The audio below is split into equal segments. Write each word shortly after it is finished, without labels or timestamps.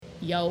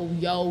Yo,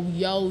 yo,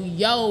 yo,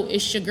 yo.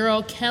 It's your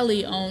girl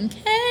Kelly on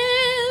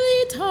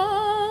Kelly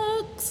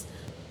Talks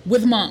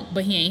with Monk,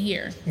 but he ain't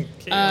here.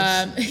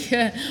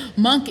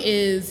 Monk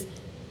is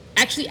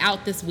actually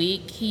out this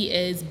week. He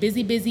is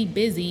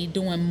busy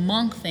doing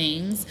Monk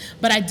things.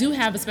 But I do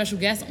have a special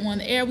guest on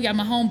the air. We got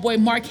my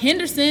homeboy Mark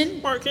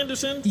Henderson. Mark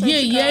Henderson. Yeah,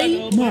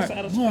 yeah. Mark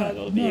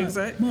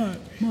Henderson.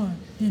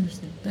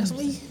 That's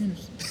me.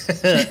 Henderson.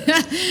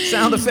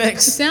 Sound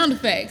effects. Sound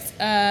effects.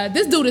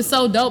 This dude is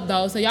so dope,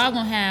 though. So y'all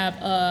gonna have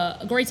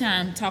a great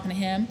time talking to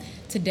him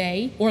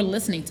today, or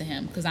listening to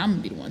him, because I'm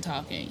gonna be the one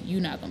talking.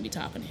 You're not gonna be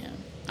talking to him.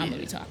 I'm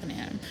gonna be talking to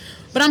him.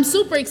 But I'm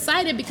super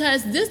excited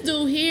because this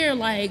dude here,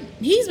 like,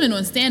 he's been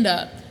doing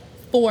stand-up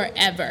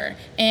forever,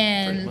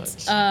 and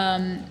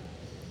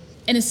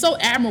it's so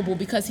admirable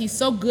because he's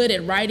so good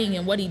at writing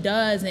and what he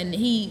does, and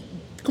he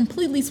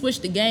completely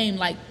switched the game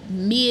like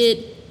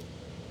mid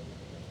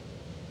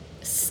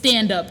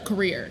stand-up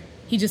career.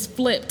 He just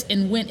flipped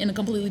and went in a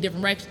completely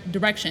different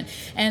direction.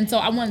 And so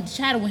I wanted to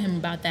chat with him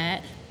about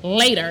that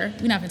later.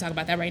 We're not going to talk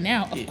about that right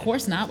now. Of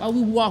course not. While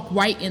we walk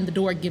right in the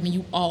door giving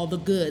you all the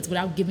goods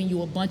without giving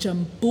you a bunch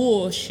of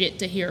bullshit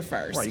to hear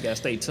first. Right, you got to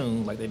stay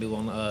tuned like they do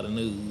on the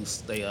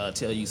news. They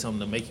tell you something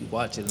to make you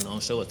watch it and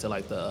don't show it till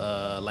like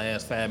the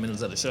last 5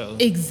 minutes of the show.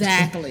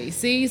 Exactly.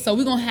 See? So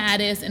we're going to have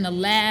this in the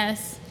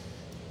last...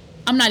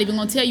 I'm not even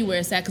going to tell you where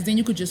it's at because then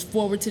you could just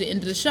forward to the end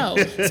of the show.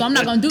 So I'm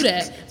not going to do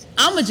that.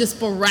 I'm going to just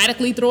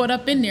sporadically throw it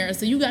up in there.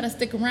 So you got to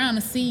stick around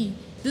and see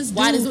this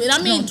why this. I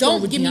mean,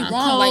 don't get me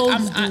wrong.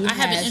 Like I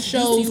haven't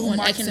shows on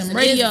XM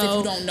Radio. If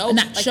you don't know,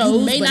 not shows,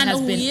 you may not know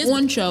who he is.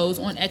 On shows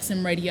on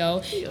XM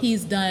Radio. Yeah.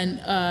 He's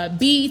done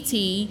BET.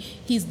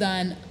 He's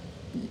done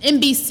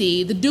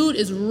NBC. The dude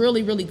is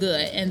really, really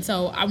good. And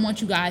so I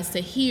want you guys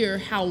to hear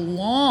how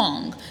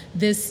long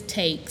this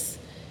takes.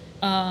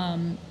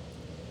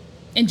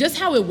 And just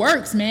how it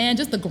works, man.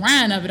 Just the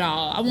grind of it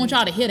all. I want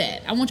y'all to hear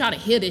that. I want y'all to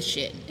hear this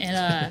shit.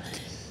 And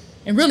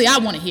really, I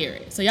want to hear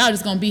it. So y'all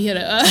just going to be here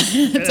to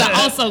to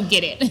also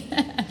get it.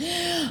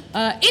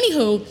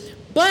 Anywho,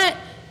 but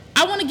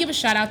I want to give a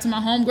shout out to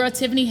my homegirl,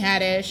 Tiffany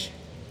Haddish.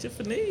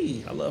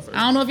 Tiffany, I love her.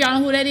 I don't know if y'all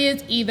know who that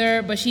is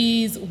either, but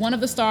she's one of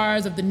the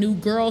stars of the new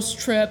Girls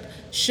Trip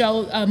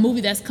show,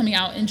 movie that's coming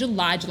out in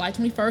July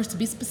 21st to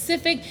be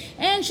specific.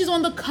 And she's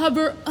on the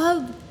cover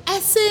of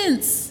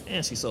Essence.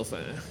 And she's so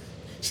fun.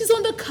 She's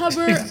on the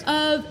cover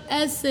of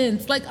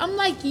Essence. Like, I'm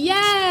like,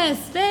 yes,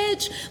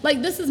 bitch.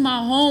 Like, this is my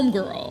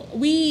homegirl.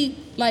 We,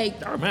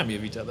 like... I remind me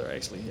of each other,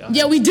 actually.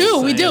 Yeah, we do.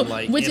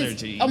 Like, which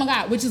energy. Is, oh, my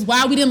God. Which is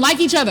why we didn't like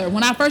each other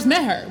when I first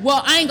met her.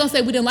 Well, I ain't going to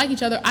say we didn't like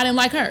each other. I didn't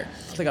like her.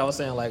 I think I was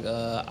saying, like,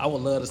 I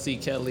would love to see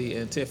Kelly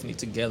and Tiffany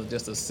together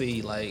just to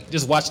see, like,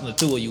 just watching the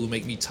two of you would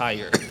make me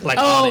tired. Like,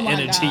 all the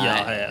energy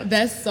y'all have.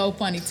 That's so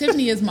funny.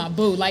 Tiffany is my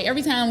boo. Like,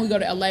 every time we go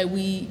to LA,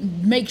 we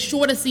make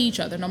sure to see each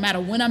other. No matter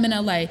when I'm in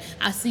LA,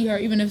 I see her,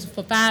 even if it's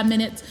for 5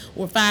 minutes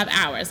or 5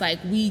 hours. Like,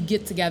 we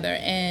get together,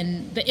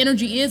 and the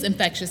energy is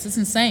infectious. It's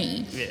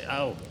insane. Yeah,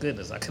 oh,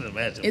 goodness, I can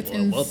imagine. It's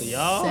both of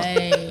y'all.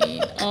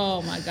 Insane.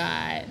 Oh, my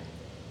God.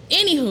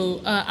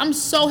 Anywho, I'm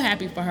so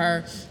happy for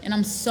her, and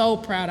I'm so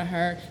proud of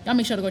her. Y'all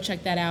make sure to go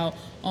check that out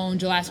on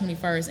July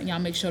 21st, and y'all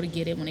make sure to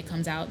get it when it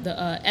comes out,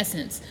 the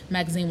Essence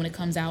magazine, when it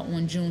comes out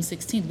on June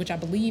 16th, which I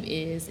believe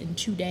is in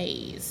 2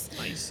 days.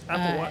 Nice.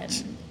 Apple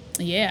Watch.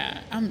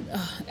 Yeah. I'm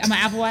an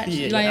Apple Watch?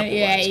 Yeah, like, Apple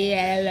Watch.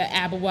 Yeah,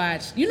 Apple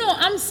Watch. You know,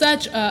 I'm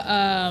such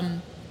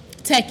a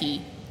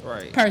techie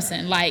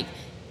person. Like,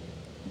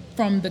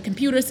 from the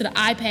computers to the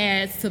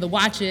iPads to the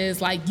watches,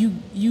 like you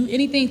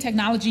anything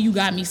technology, you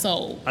got me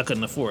sold. I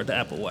couldn't afford the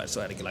Apple Watch, so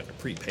I had to get like a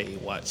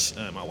prepaid watch.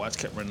 My watch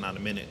kept running out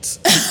of minutes.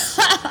 That's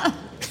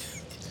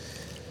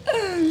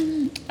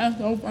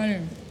so funny.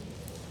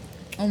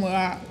 Oh my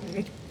God.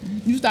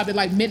 You stopped at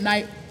like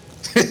midnight.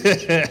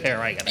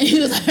 Right. And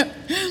he was like,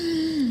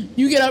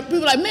 you get up,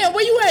 people like, man,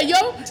 where you at,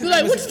 yo? You're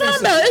like, what you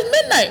talking about? It's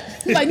midnight.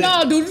 He's like,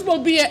 no, dude, you're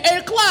supposed to be at 8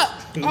 o'clock.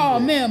 Oh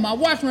man, my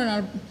watch ran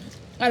out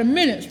of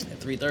minutes.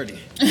 3:30.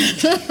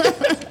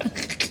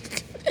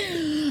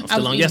 I'm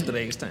still on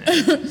yesterday's time.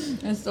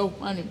 That's so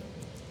funny.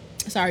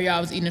 Sorry, y'all,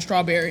 I was eating a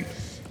strawberry.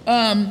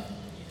 And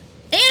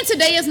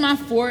today is my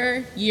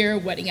 4-year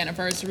wedding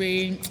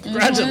anniversary.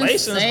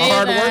 Congratulations,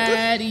 hard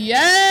worker.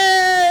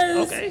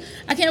 Yes. Okay.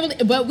 I can't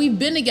believe, but we've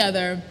been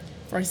together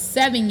for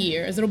 7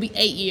 years. It'll be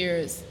 8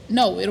 years.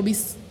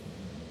 This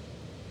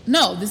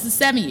is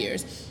 7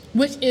 years,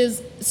 which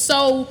is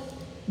so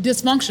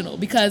dysfunctional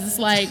because it's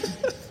like,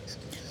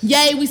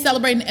 yay, we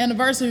celebrating the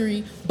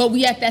anniversary, but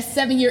we at that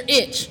 7-year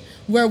itch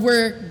where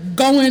we're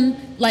going,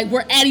 like,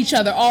 we're at each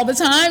other all the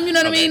time, you know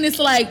what I mean? It's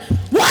like,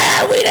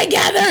 why are we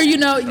together? You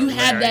know, you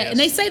have that. And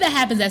they say that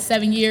happens at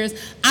 7 years.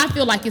 I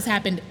feel like it's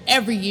happened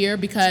every year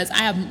because I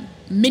have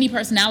many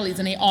personalities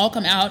and they all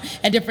come out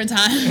at different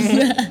times.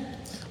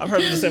 I've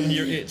heard of the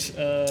 7-year itch.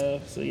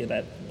 So,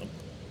 yeah,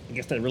 I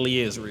guess that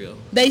really is real.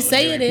 They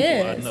say it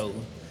is. I know.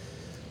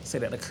 Say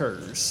that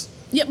occurs.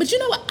 Yeah, but you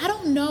know what? I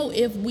don't know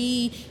if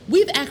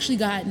we've actually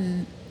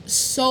gotten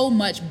so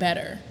much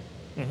better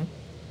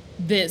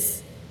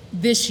this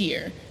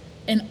year.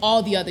 in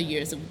all the other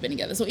years that we've been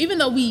together. So even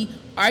though we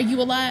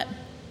argue a lot,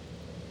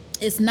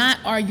 it's not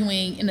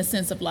arguing in the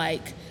sense of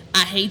like,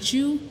 I hate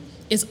you.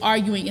 It's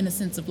arguing in the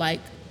sense of like,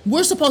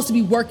 we're supposed to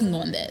be working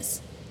on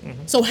this.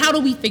 Mm-hmm. So how do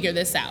we figure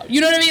this out? You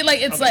know what I mean?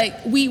 Like, it's like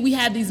we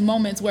have these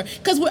moments where,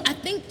 because I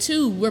think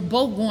too, we're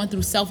both going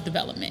through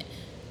self-development.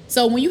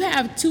 So when you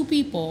have two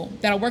people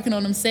that are working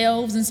on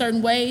themselves in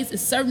certain ways,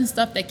 it's certain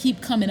stuff that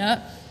keep coming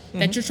up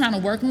that you're trying to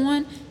work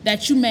on,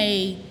 that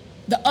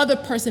the other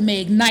person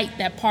may ignite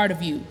that part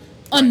of you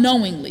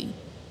unknowingly.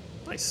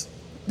 Nice.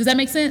 Does that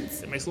make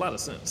sense? It makes a lot of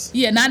sense.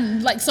 Yeah, not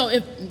like,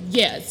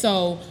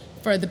 so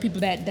for the people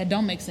that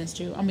don't make sense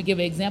to, I'm gonna give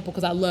an example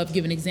because I love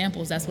giving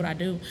examples. That's what I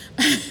do.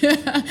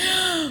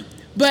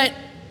 But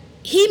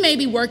he may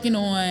be working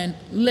on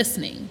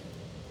listening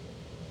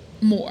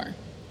more,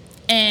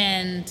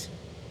 and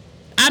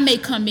I may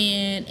come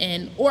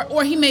in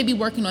or he may be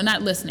working on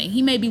not listening.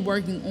 He may be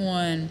working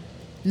on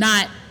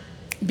not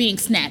being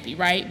snappy,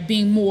 right?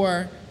 Being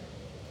more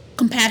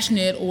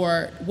compassionate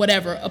or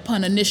whatever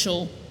upon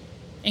initial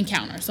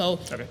encounter. So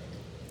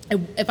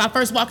if I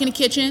first walk in the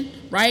kitchen,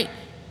 right,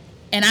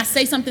 and I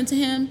say something to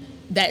him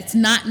that's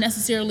not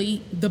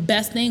necessarily the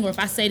best thing, or if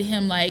I say to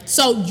him like,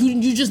 so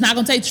you just not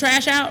gonna take the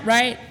trash out,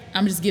 right?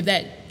 I'm just give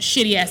that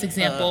shitty ass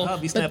example. I'll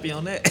be snappy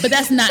on that. But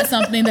that's not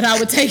something that I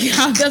would take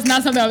out. That's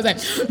not something I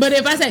would say. But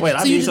if I say, wait,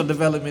 I need some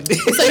development.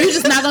 So you're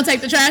just not gonna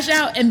take the trash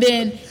out, and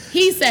then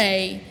he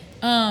say,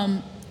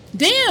 damn,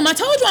 I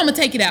told you I'm gonna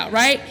take it out,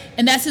 right?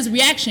 And that's his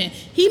reaction.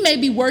 He may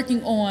be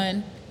working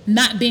on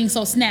not being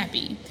so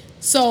snappy.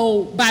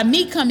 So by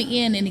me coming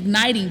in and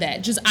igniting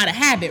that just out of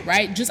habit,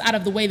 right? Just out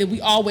of the way that we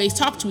always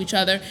talk to each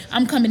other,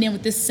 I'm coming in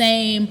with this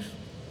same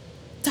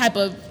type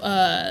of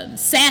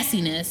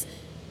sassiness.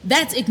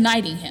 That's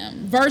igniting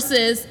him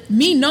versus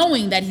me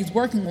knowing that he's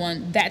working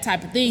on that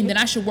type of thing. Then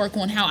I should work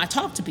on how I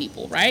talk to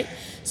people, right?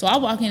 So I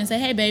walk in and say,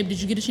 hey, babe, did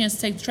you get a chance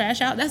to take the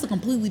trash out? That's a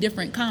completely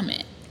different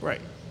comment.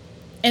 Right.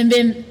 And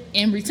then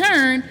in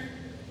return,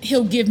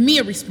 he'll give me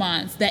a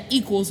response that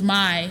equals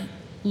my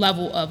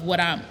level of what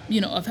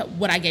of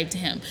what I gave to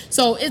him.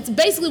 So it's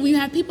basically when you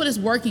have people that's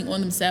working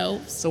on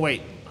themselves. So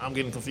wait, I'm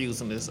getting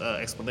confused in this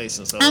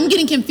explanation. So I'm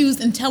getting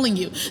confused in telling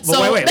you.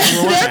 But wait.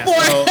 Therefore,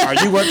 so are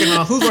you working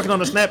on who's working on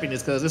the snappiness?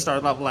 Because it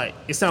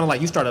sounded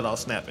like you started off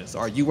snapping. So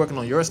are you working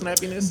on your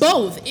snappiness?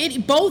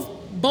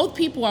 Both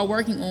people are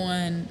working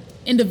on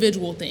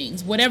individual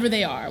things, whatever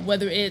they are.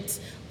 Whether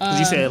it's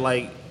you said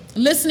like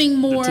listening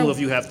more. The two of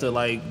you have to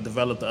like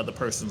develop the other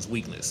person's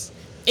weakness.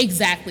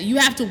 Exactly. You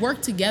have to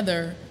work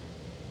together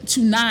to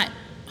not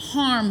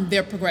harm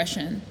their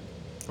progression.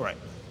 Right.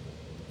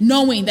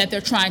 Knowing that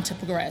they're trying to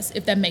progress,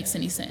 if that makes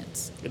any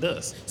sense. It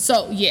does.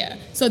 So yeah.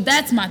 So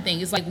that's my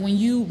thing. It's like when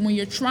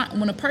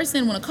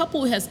a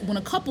couple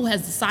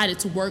has decided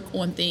to work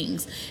on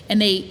things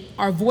and they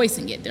are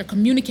voicing it, they're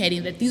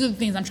communicating that these are the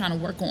things I'm trying to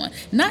work on.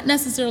 Not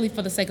necessarily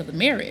for the sake of the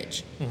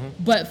marriage,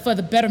 but for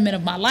the betterment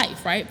of my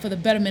life, right? For the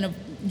betterment of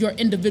your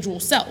individual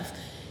self.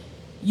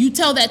 You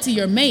tell that to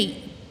your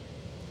mate.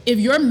 If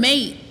your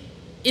mate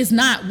is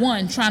not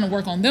one trying to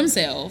work on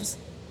themselves,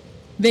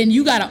 then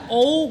you got an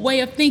old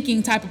way of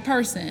thinking type of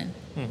person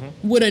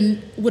with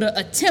a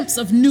attempts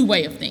of new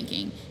way of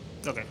thinking.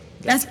 Okay.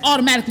 That's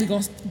automatically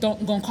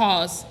gonna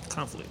cause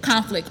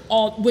conflict.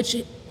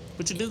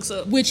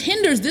 Which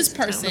hinders this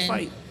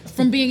person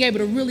from being able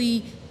to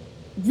really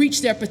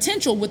reach their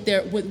potential with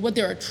what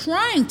they're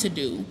trying to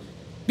do,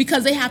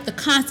 because they have to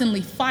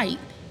constantly fight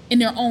in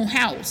their own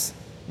house.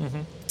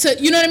 To,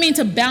 you know what I mean?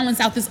 To balance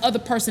out this other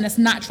person that's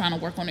not trying to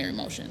work on their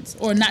emotions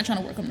or not trying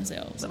to work on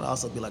themselves. That'll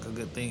also be like a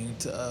good thing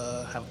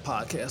to have a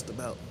podcast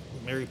about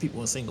married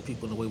people and single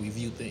people and the way we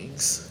view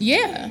things.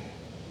 Yeah,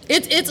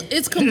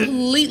 it's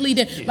completely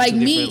different. Like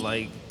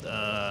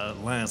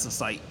different, lines of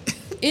sight.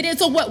 It is.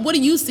 So what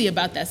do you see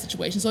about that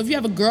situation? So if you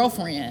have a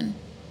girlfriend,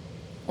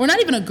 or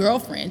not even a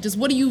girlfriend, just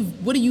what do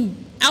you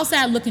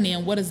outside looking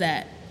in? What is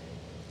that?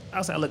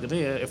 Outside looking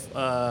in, if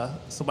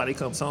somebody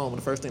comes home and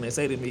the first thing they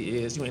say to me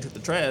is, you ain't took the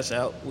trash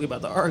out, we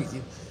about to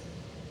argue.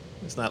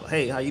 It's not,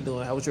 hey, how you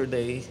doing? How was your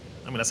day?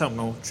 I mean, that's how I'm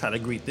going to try to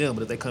greet them,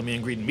 but if they come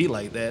in greeting me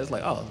like that, it's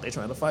like, oh, they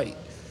trying to fight.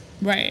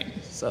 Right.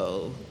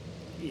 So,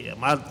 yeah,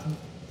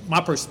 my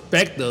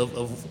perspective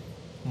of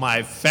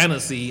my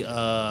fantasy,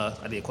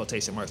 I did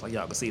quotation marks, like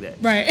y'all can see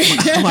that. Right.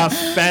 My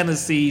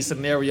fantasy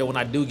scenario when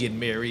I do get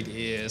married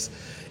is,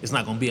 it's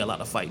not going to be a lot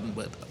of fighting,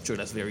 but I'm sure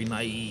that's very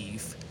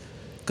naive.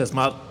 Because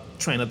my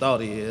train of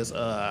thought is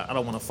I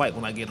don't want to fight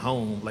when I get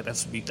home. Like that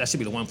should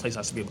be the one place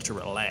I should be able to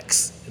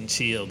relax and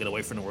chill, get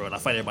away from the world. I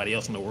fight everybody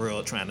else in the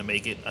world trying to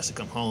make it. I should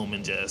come home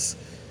and just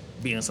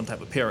be in some type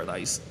of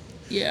paradise.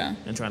 Yeah.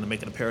 And trying to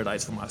make it a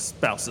paradise for my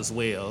spouse as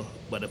well.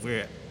 But if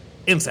we're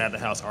inside the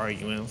house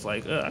arguing, it's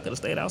like I could have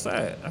stayed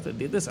outside. I could have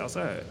did this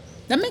outside.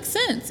 That makes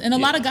sense. And a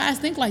lot of guys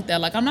think like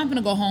that. Like, I'm not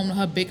gonna go home to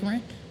her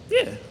bickering.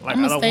 Yeah. Like,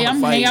 I'm gonna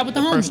hang out with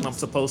the person I'm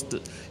supposed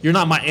to. You're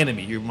not my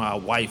enemy. You're my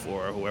wife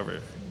or whoever.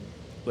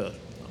 Well,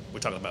 we're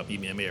talking about me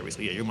being married,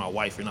 so yeah, you're my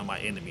wife, you're not my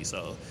enemy,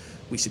 so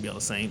we should be on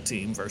the same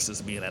team versus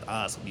being at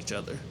odds with each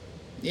other.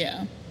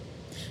 Yeah.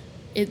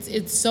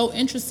 it's so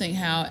interesting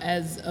how,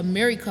 as a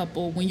married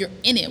couple, when you're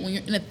in it, when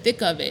you're in the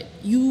thick of it,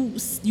 you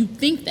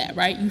think that,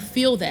 right? You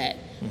feel that,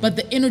 but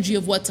the energy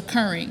of what's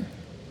occurring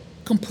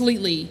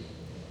completely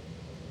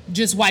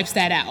just wipes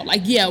that out.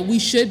 Like, yeah, we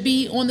should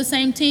be on the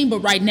same team, but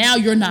right now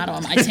you're not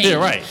on my team.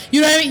 Right.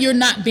 You know what I mean? You're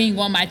not being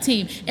on my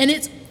team. And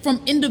it's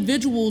from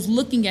individuals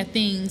looking at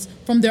things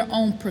from their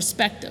own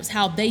perspectives,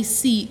 how they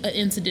see an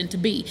incident to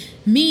be.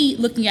 Me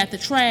looking at the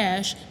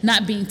trash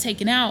not being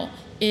taken out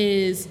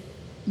is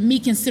me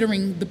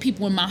considering the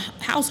people in my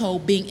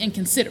household being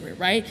inconsiderate,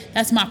 right?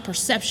 That's my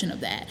perception of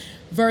that.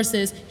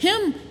 Versus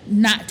him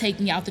not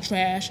taking out the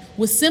trash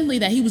was simply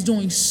that he was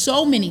doing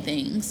so many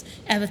things.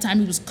 At the time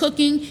he was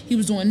cooking, he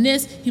was doing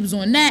this, he was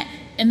doing that,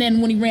 and then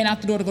when he ran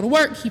out the door to go to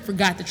work, he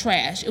forgot the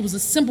trash. It was a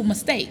simple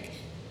mistake.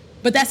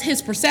 But that's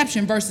his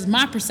perception versus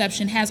my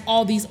perception has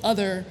all these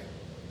other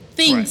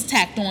things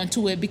tacked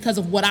onto it because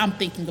of what I'm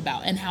thinking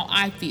about and how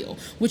I feel,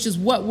 which is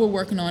what we're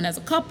working on as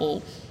a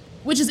couple.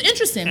 Which is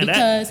interesting and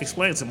because... that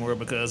explains it more,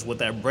 because with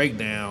that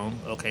breakdown,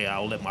 okay,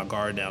 I'll let my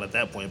guard down at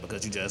that point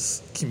because you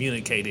just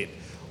communicated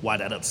why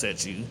that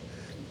upset you,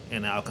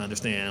 and now I can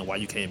understand why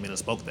you came in and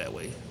spoke that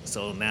way.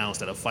 So now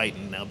instead of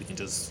fighting, now we can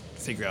just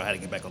figure out how to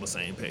get back on the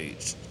same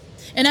page.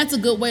 And that's a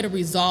good way to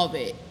resolve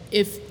it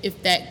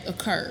if that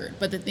occurred.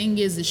 But the thing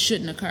is, it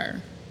shouldn't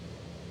occur.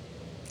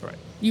 Right.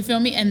 You feel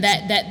me? And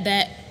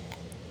that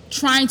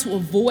trying to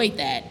avoid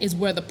that is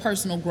where the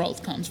personal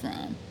growth comes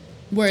from.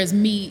 Whereas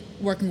me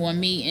working on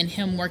me and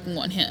him working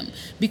on him.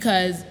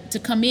 Because to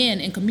come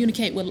in and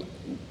communicate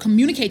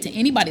to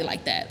anybody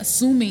like that,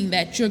 assuming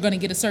that you're going to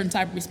get a certain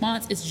type of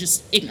response, it's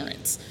just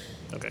ignorance.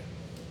 Okay.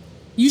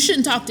 You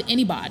shouldn't talk to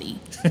anybody.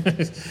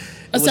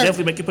 It will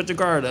definitely make you put your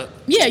guard up.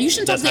 Yeah, you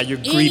shouldn't talk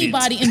to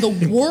anybody in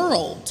the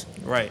world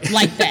right.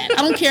 like that.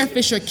 I don't care if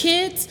it's your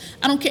kids.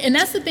 I don't care. And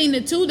that's the thing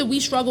that too that we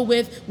struggle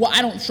with. Well,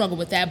 I don't struggle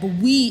with that, but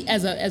we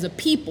as a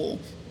people,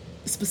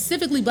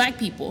 specifically black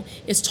people,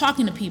 is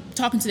talking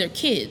to their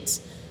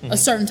kids a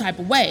certain type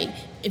of way.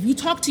 If you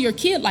talk to your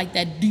kid like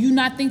that, do you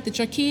not think that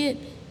your kid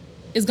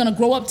is going to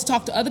grow up to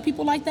talk to other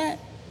people like that?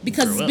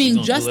 Because it's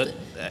being just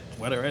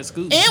while they're at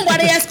school. And while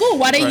they're at school,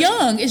 while they're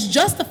young, it's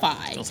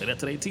justified. Don't say that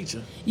to their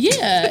teacher.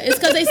 Yeah, it's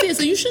because they see it.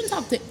 So you shouldn't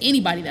talk to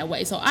anybody that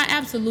way. So I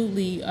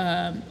absolutely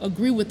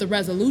agree with the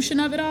resolution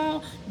of it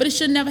all, but it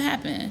should never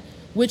happen,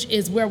 which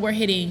is where we're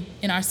hitting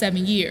in our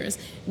 7 years,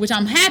 which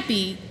I'm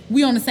happy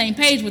we on the same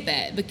page with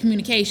that, the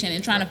communication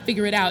and trying to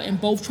figure it out and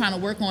both trying to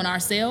work on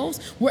ourselves.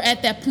 We're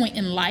at that point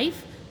in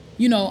life.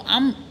 You know,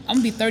 I'm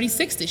gonna be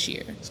 36 this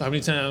year. So how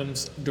many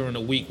times during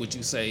the week would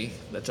you say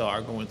that y'all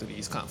are going through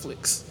these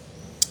conflicts?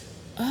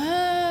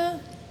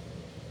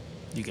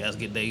 You guys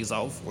get days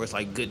off where it's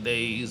like good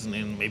days, and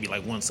then maybe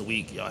like once a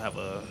week y'all have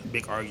a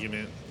big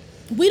argument?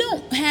 We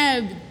don't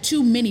have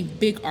too many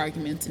big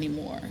arguments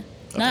anymore.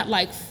 Okay. Not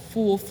like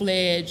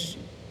full-fledged,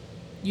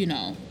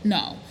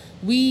 no.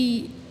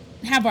 We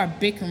have our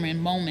bickering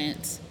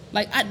moments.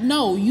 Like, I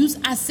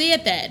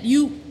said that.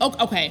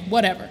 Okay,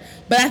 whatever.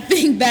 But I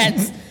think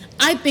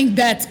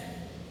that's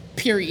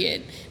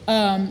period.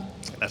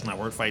 That's not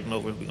worth fighting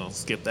over. We're going to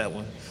skip that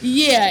one.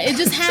 Yeah, it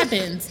just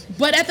happens.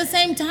 But at the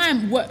same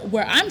time,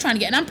 where I'm trying to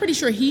get, and I'm pretty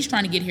sure he's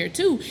trying to get here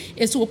too,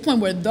 is to a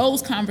point where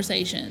those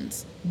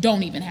conversations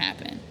don't even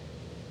happen.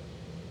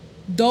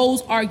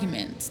 Those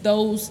arguments,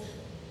 just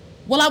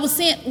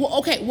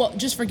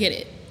forget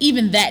it.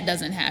 Even that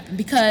doesn't happen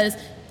because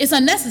it's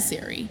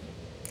unnecessary.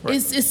 Right.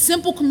 It's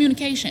simple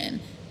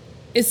communication.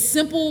 It's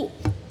simple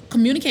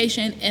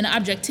communication and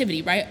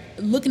objectivity, right?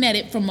 Looking at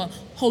it from a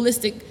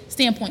holistic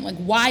standpoint, like,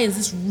 why is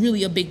this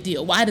really a big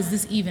deal? Why does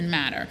this even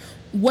matter?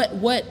 What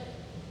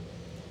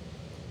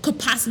could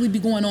possibly be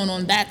going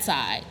on that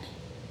side?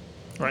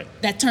 Right.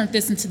 That turned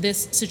this into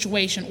this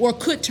situation, or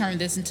could turn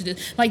this into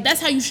this. Like, that's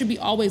how you should be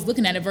always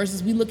looking at it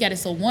versus we look at it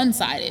so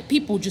one-sided.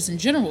 People just in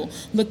general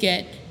look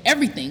at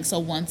everything so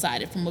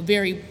one-sided from a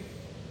very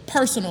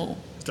personal...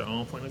 Their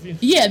own point of view?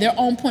 Yeah, their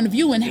own point of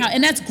view,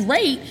 and that's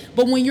great,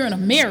 but when you're in a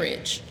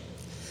marriage...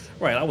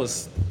 Right, I don't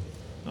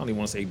even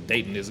want to say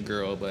dating this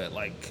girl, but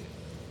like,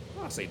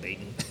 I'll say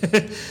dating.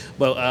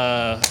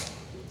 But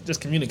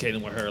just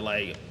communicating with her,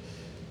 like,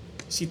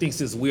 she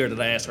thinks it's weird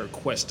that I ask her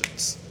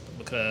questions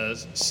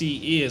because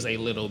she is a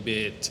little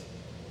bit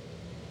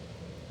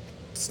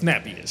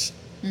snappy-ish.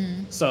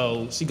 Mm-hmm.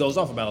 So she goes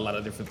off about a lot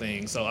of different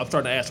things. So I'm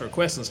starting to ask her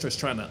questions, just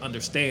trying to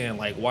understand,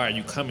 like, why are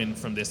you coming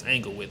from this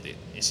angle with it?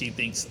 And she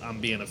thinks I'm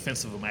being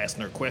offensive. I'm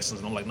asking her questions,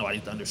 and I'm like, no, I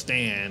need to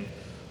understand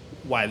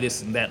why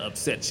this and that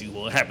upsets you.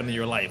 What happened in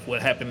your life?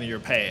 What happened in your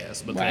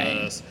past?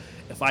 Because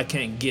if I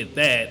can't get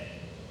that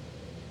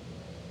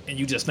and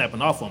you just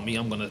snapping off on me,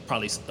 I'm going to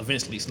probably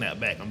eventually snap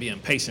back. I'm being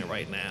patient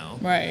right now.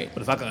 Right.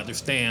 But if I can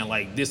understand,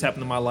 like, this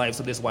happened in my life,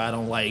 so this is why I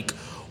don't like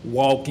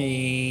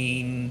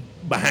walking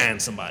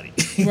behind somebody.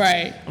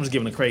 Right. I'm just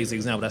giving a crazy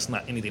example. That's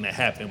not anything that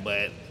happened,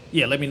 but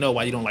yeah, let me know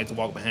why you don't like to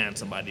walk behind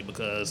somebody,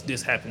 because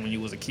this happened when you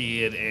was a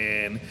kid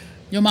and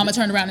your mama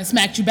turned around and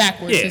smacked you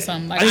backwards or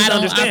something. Like,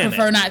 I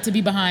prefer not to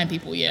be behind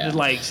people, yeah. It's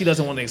like, she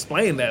doesn't want to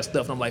explain that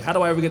stuff. And I'm like, how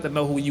do I ever get to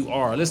know who you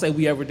are? Let's say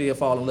we ever did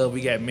fall in love, we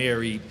got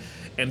married,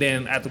 And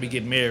then after we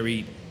get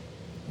married,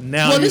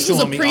 now Well, you're this was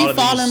a showing me all of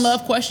pre-fall these. in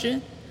love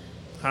question.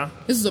 Huh?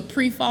 This is a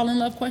pre-fall in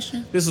love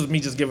question. This is me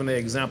just giving the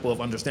example of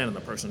understanding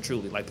the person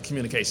truly, like the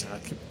communication,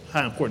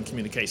 how important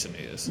communication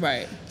is.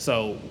 Right.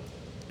 So,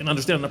 in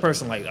understanding the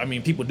person, like, I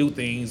mean, people do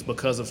things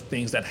because of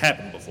things that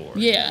happened before.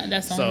 Yeah,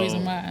 that's the only So,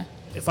 reason why.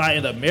 If I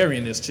end up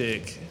marrying this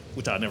chick,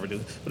 which I'll never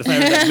do, but if I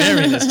end up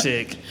marrying this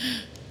chick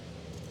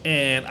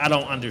and I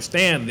don't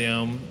understand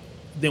them,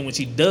 then when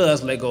she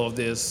does let go of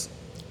this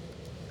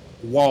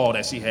wall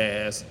that she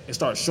has and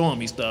starts showing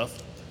me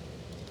stuff,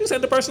 this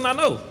ain't the person I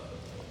know.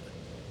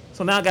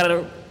 So now I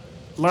gotta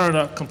learn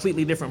a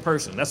completely different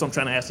person. That's why I'm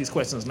trying to ask these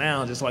questions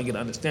now, just so I get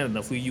an understanding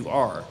of who you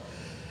are.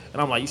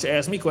 And I'm like, you should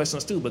ask me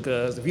questions too,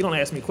 because if you don't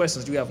ask me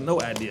questions, you have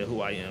no idea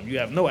who I am. You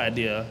have no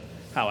idea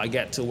how I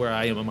got to where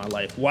I am in my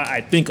life, why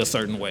I think a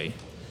certain way.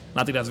 And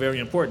I think that's very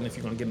important if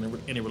you're gonna get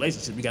in any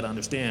relationship. You gotta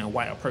understand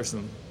why a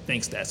person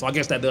thinks that. So I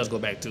guess that does go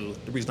back to,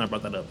 the reason I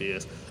brought that up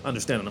is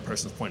understanding a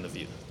person's point of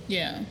view.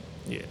 Yeah.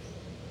 Yeah.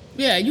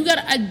 Yeah, you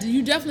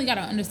definitely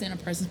gotta understand a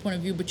person's point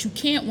of view, but you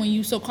can't when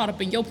you so caught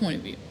up in your point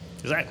of view.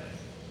 Exactly.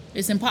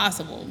 It's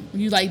impossible.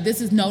 You like, this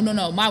is no,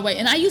 my way.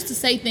 And I used to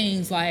say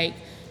things like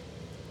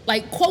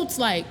quotes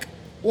like,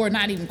 or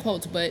not even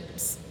quotes, but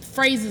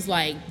phrases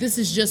like, this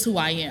is just who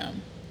I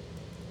am.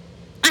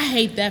 I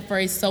hate that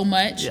phrase so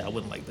much. Yeah, I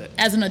wouldn't like that.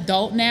 As an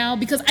adult now,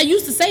 because I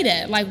used to say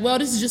that, like, well,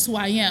 this is just who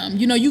I am.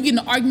 You know, you get in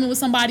an argument with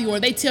somebody, or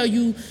they tell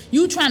you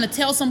trying to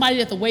tell somebody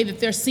that the way that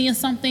they're seeing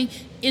something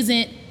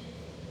isn't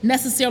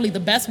necessarily the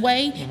best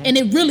way, and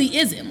it really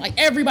isn't. Like,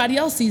 everybody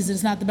else sees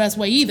it's not the best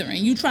way either, and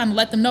you trying to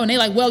let them know, and they're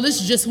like, well, this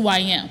is just who I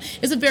am.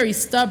 It's a very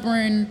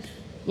stubborn,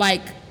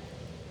 like,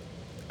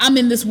 I'm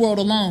in this world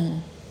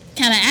alone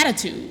kind of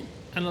attitude.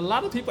 And a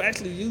lot of people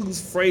actually use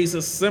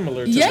phrases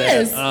similar to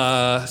Yes.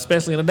 that,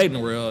 especially in the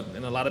dating world.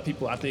 And a lot of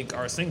people, I think,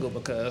 are single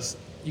because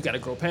you got to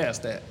grow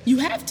past that. You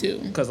have to.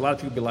 Because a lot of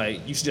people be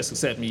like, you should just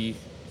accept me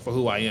for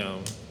who I am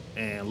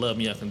and love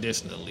me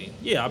unconditionally.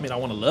 Yeah, I mean, I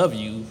want to love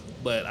you,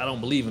 but I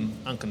don't believe in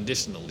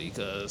unconditionally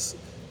because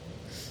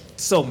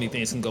so many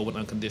things can go with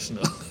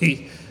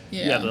unconditionally.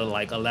 Yeah. You have to,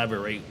 like,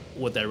 elaborate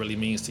what that really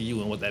means to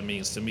you and what that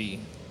means to me.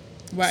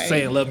 Right.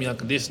 Saying love me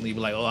unconditionally, be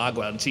like, oh, I'll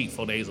go out and cheat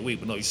 4 days a week,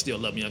 but no, you still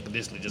love me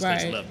unconditionally just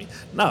because you Right. love me.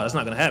 No, that's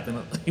not going to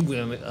happen.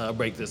 We're going to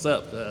break this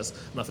up because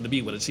I'm not going to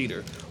be with a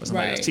cheater or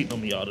somebody Right. that's cheating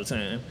on me all the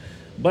time.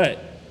 But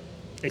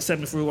accept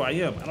me for who I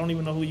am. I don't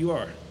even know who you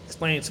are.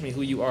 Explain to me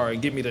who you are and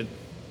give me the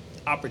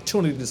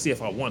opportunity to see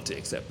if I want to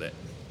accept that.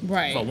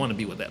 Right. If I want to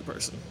be with that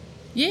person.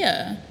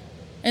 Yeah.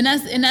 And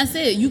that's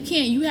it.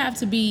 You have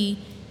to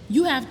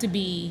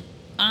be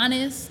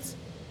honest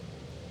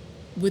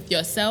with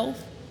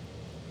yourself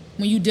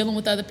when you're dealing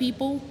with other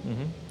people,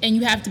 and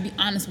you have to be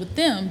honest with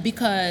them,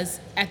 because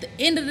at the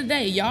end of the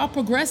day, y'all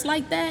progress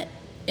like that,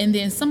 and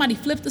then somebody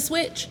flip the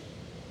switch.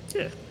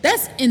 Yeah.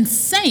 That's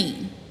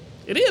insane.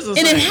 It is And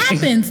it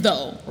happens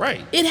though.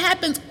 Right. It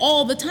happens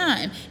all the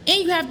time.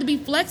 And you have to be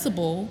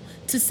flexible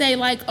to say,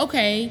 like,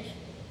 okay,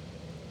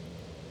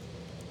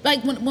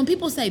 like when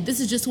people say this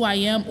is just who I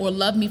am or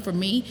love me for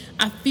me,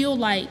 I feel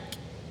like,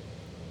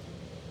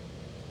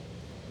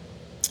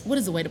 what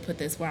is the way to put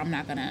this where I'm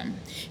not gonna,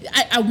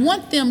 I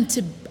want them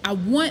to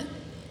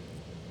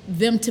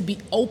be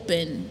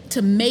open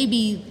to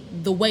maybe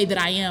the way that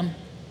I am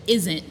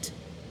isn't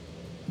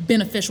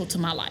beneficial to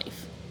my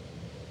life.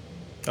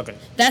 Okay.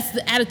 That's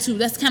the attitude.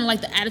 That's kind of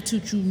like the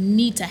attitude you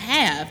need to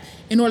have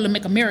in order to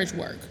make a marriage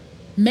work.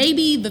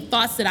 Maybe the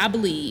thoughts that I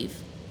believe,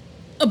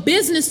 a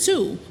business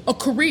too, a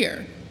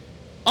career,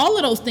 all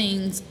of those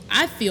things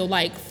I feel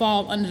like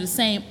fall under the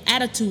same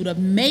attitude of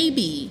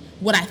maybe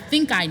what I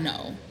think I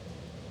know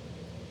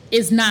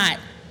is not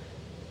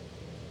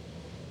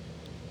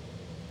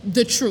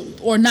the truth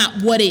or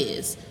not what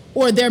is.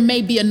 Or there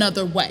may be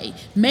another way.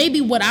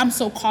 Maybe what I'm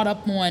so caught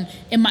up on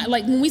in my,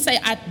 like when we say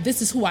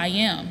this is who I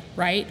am,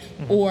 right?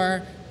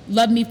 Or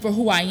love me for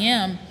who I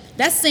am,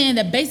 that's saying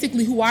that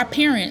basically who our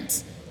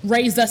parents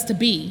raised us to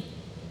be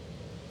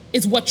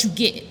is what you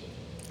get.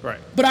 Right.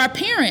 But our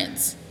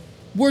parents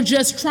were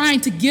just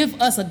trying to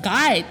give us a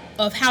guide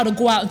of how to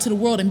go out into the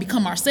world and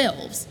become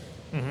ourselves.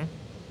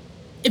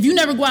 If you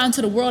never go out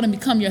into the world and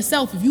become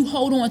yourself, if you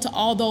hold on to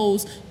all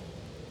those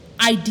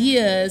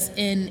ideas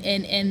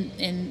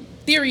and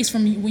theories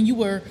from when you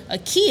were a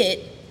kid,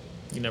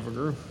 You never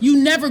grew. you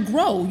never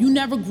grow. You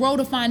never grow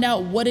to find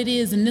out what it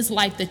is in this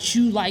life that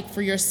you like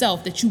for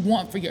yourself, that you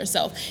want for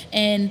yourself.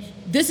 And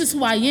this is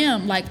who I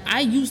am. Like,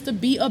 I used to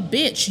be a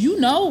bitch. You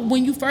know,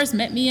 when you first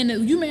met me,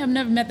 and you may have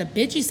never met the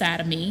bitchy side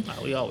of me.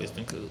 Nah, we always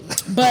been cool.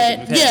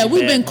 But yeah,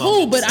 we've been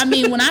cool. moments. But I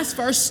mean, when I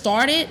first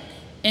started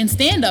in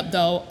stand up,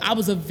 though, I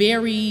was a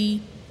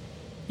very,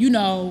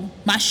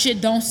 my shit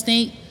don't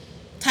stink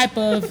type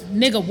of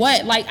nigga.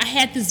 What? Like, I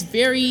had this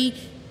very,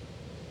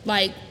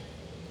 like,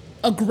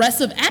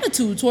 aggressive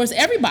attitude towards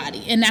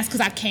everybody, and that's because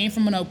I came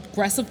from an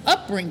aggressive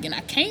upbringing. I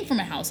came from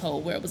a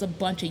household where it was a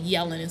bunch of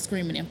yelling and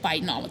screaming and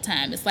fighting all the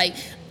time. It's like,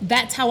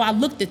 that's how I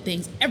looked at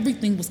things.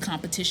 Everything was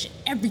competition.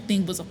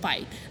 Everything was a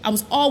fight. I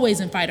was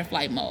always in fight or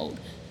flight mode.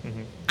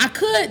 I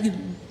could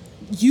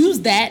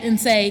use that and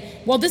say,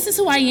 well, this is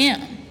who I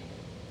am.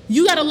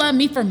 You got to love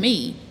me for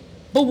me.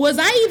 But was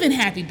I even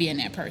happy being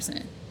that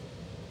person?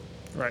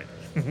 Right.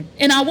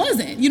 And I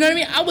wasn't. You know what I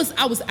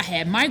mean? I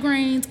had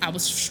migraines. I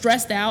was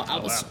stressed out.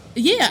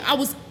 I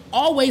was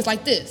always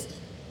like this.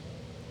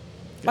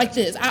 Like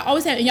this. I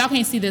always had, and y'all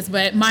can't see this,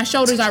 but my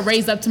shoulders are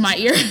raised up to my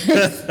ears.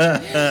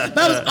 But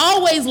I was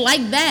always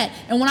like that.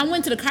 And when I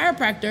went to the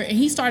chiropractor and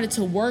he started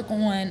to work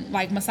on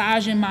like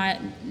massaging my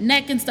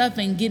neck and stuff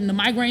and getting the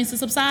migraines to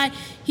subside,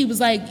 he was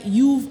like,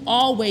 you've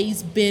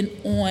always been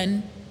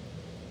on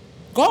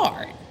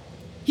guard.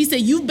 He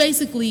said, you've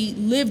basically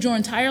lived your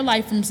entire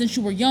life from since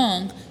you were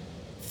young,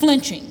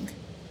 flinching.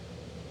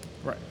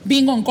 Right.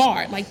 Being on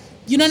guard. Like,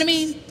 you know what I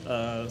mean?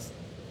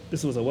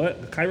 This was a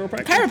what? A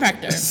chiropractor?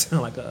 Chiropractor.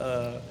 Sound like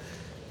a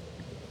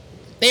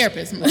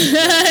therapist.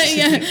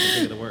 yeah.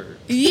 The word.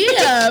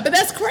 Yeah, but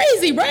that's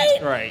crazy, right?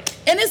 Right.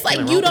 And it's like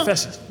you don't,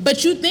 profession.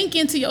 but you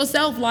thinking to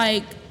yourself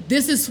like,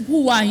 this is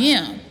who I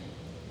am.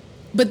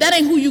 But that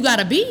ain't who you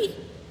gotta be.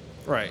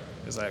 Right,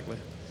 exactly.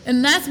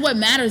 And that's what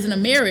matters in a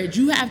marriage.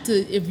 You have to,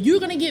 if you're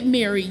gonna get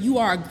married, you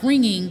are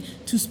agreeing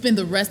to spend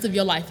the rest of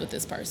your life with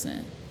this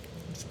person.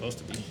 It's supposed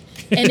to be.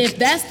 And if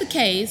that's the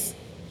case,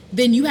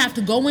 then you have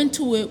to go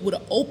into it with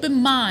an open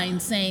mind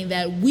saying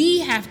that we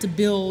have to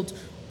build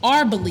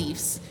our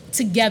beliefs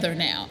together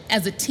now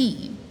as a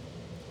team.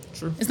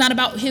 True. It's not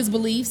about his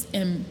beliefs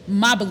and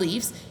my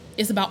beliefs.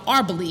 It's about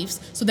our beliefs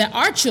so that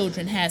our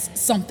children has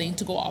something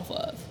to go off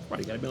of. Right,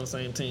 you got to be on the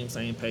same team,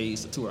 same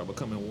page. The two are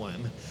becoming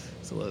one.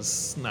 So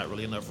it's not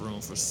really enough room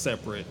for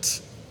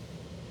separate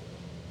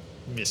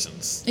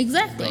missions.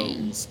 Exactly.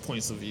 Goals,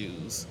 points of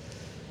views.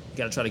 You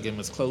got to try to get them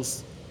as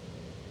close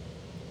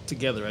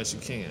together as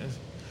you can.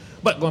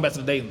 But going back to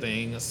the dating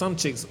thing, some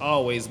chicks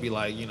always be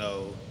like, you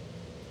know,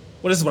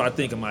 well, this is what I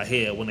think in my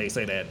head when they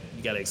say that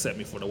you got to accept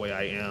me for the way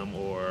I am,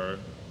 or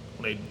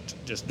when they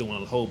just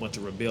doing a whole bunch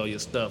of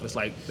rebellious stuff. It's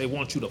like they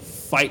want you to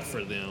fight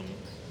for them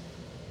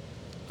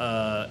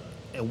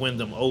and win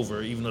them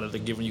over, even though that they're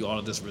giving you all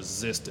of this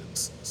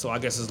resistance. So I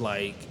guess it's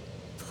like,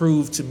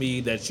 prove to me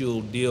that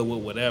you'll deal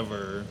with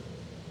whatever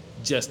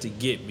just to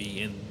get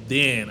me, and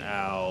then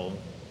I'll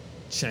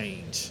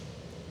change.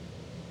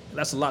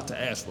 That's a lot to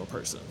ask for a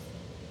person.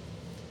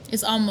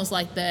 It's almost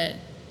like that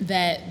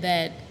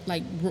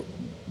like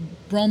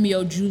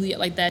Romeo Juliet,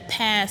 like that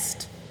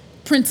past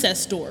princess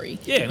story.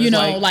 Yeah, you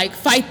know, like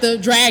fight the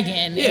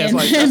dragon. Yeah, and,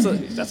 it's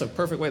like that's a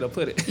perfect way to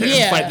put it.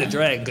 Yeah. Fight the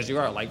dragon, because you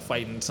are like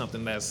fighting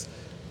something that's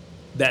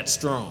that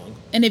strong.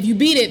 And if you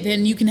beat it,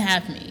 then you can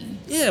have me.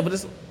 Yeah, but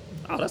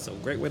that's a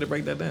great way to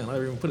break that down. I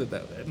never even put it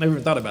that way. I never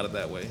even thought about it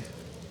that way.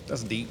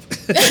 That's deep.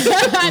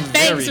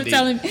 Thanks for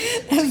telling me.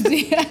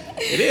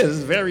 It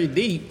is very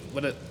deep,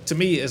 but to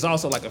me, it's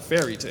also like a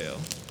fairy tale.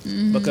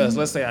 Mm-hmm. Because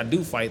let's say I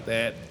do fight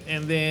that,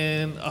 and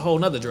then a whole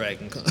nother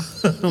dragon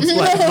comes.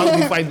 Like, I'm gonna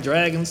be fighting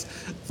dragons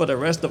for the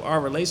rest of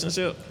our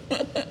relationship.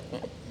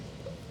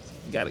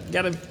 You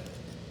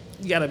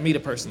gotta meet a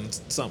person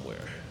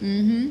somewhere.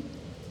 Mm-hmm.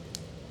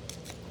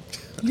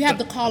 You have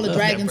to call the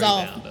dragons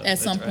off at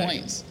some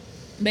point.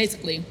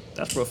 Basically.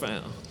 That's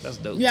profound. That's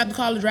dope. You have to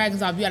call the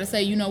dragons off. You gotta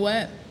say, you know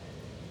what?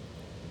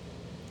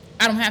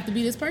 I don't have to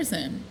be this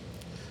person.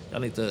 I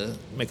need to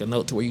make a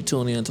note to where you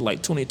tune in to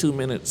like 22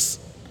 minutes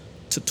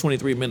to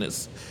 23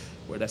 minutes,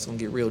 where that's gonna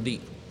get real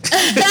deep.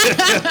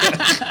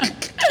 I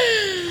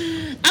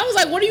was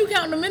like, what are you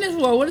counting the minutes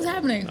for? What is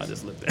happening? I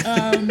just looked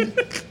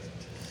at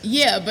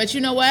Yeah, but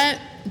you know what?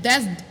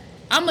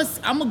 I'm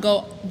gonna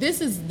go. This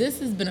has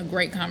been a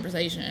great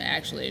conversation,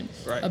 actually,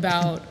 right,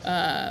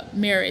 about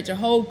marriage. A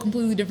whole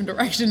completely different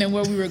direction than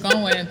where we were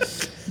going.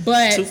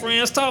 But two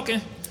friends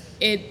talking.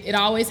 It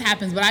always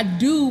happens. But I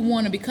do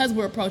want to, because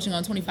we're approaching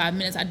on 25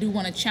 minutes, I do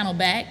want to channel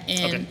back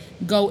and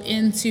go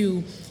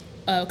into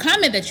a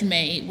comment that you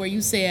made where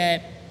you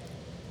said,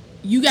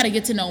 you got to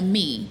get to know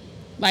me,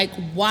 like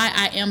why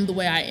I am the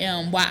way I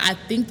am, why I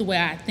think the way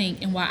I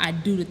think, and why I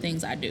do the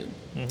things I do.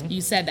 Mm-hmm.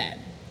 You said that.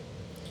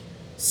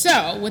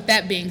 So, with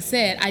that being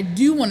said, I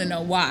do want to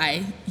know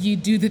why you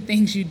do the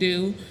things you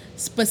do,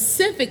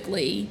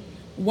 specifically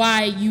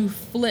why you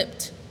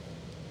flipped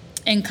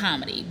in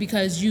comedy,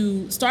 because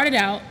you started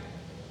out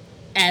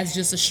as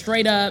just a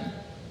straight up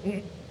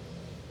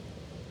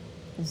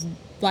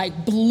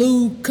like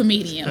blue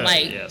comedian,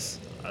 like yes,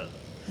 I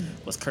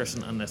was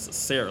cursing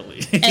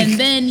unnecessarily. And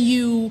then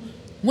you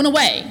went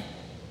away,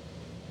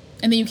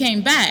 and then you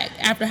came back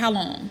after how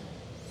long?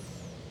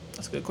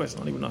 That's a good question.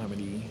 I don't even know how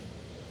many.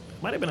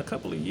 Might have been a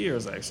couple of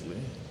years, actually.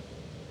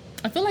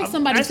 I feel like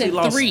somebody said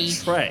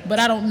 3, but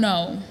I don't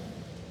know.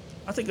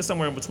 I think it's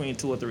somewhere in between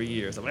 2 or 3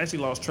 years. I've actually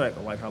lost track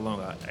of like how long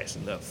I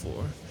actually left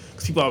for.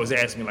 Because people always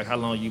ask me like how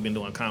long you've been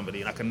doing comedy,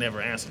 and I can never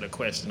answer the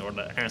question, or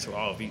the answer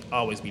will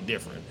always be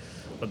different,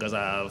 because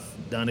I've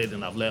done it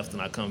and I've left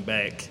and I come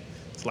back.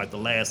 It's like the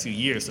last few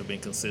years have been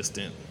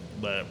consistent,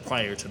 but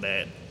prior to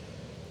that,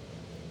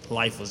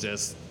 life was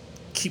just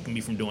keeping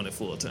me from doing it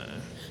full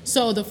time.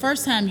 So the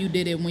first time you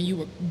did it, when you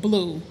were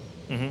blue,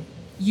 mm-hmm,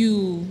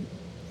 you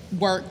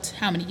worked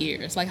how many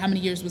years? Like how many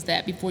years was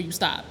that before you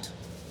stopped?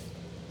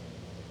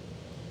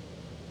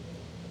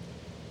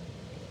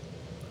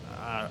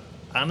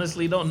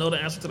 honestly don't know the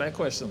answer to that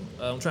question.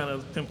 I'm trying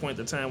to pinpoint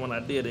the time when I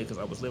did it because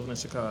I was living in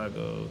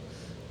Chicago.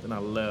 Then I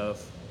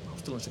left. I was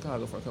still in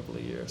Chicago for a couple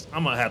of years.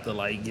 I'm gonna have to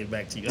like get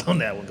back to you on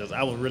that one because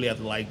I would really have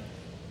to like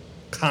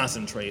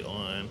concentrate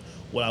on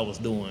what I was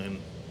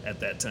doing at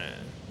that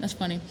time. That's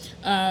funny.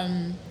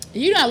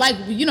 You know, like,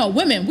 you know,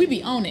 women, we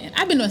be on it.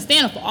 I've been doing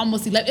stand-up for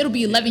almost 11, it'll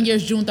be 11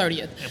 years, June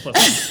 30th. And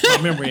plus,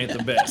 my memory ain't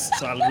the best,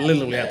 so I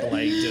literally have to,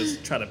 like,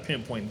 just try to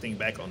pinpoint and think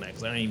back on that,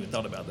 because I ain't even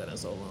thought about that in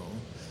so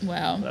long.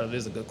 Wow. That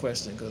is a good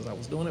question, because I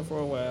was doing it for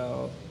a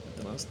while,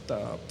 then I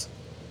stopped.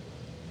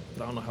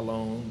 But I don't know how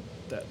long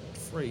that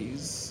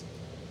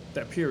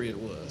period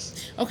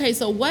was. Okay,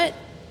 so what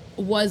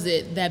was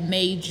it that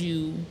made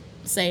you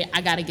say,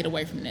 I got to get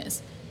away from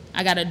this?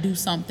 I got to do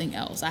something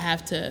else. I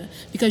have to,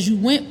 because you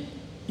went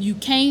and you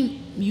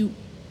came.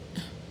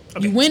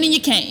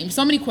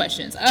 So many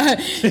questions.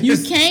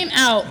 You came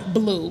out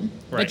blue, right.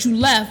 But you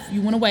left,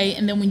 you went away,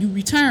 and then when you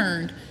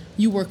returned,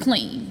 you were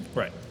clean.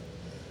 Right.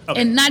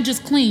 Okay. And not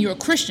just clean, you're a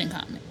Christian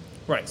comic.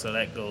 Right, so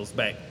that goes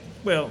back,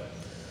 that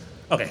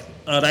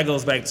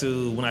goes back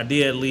to when I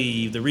did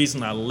leave. The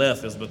reason I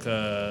left is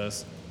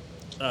because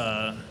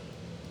I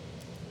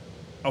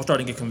was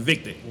starting to get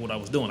convicted with what I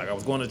was doing. Like, I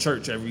was going to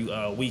church every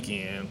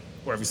weekend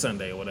or every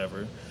Sunday or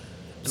whatever.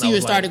 And so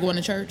you started going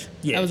to church?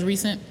 Yeah. That was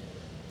recent?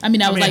 I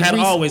had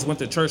always went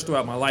to church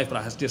throughout my life, but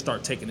I just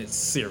started taking it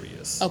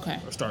serious. Okay.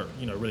 Or start,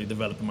 really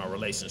developing my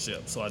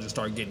relationship. So I just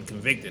started getting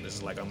convicted. It's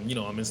just like I'm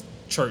in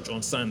church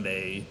on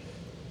Sunday.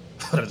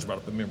 That just brought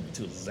up a memory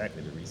too. It's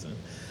exactly the reason.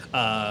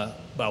 But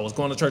I was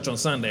going to church on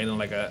Sunday, and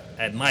then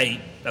at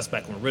night, that's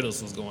back when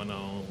Riddles was going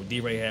on. When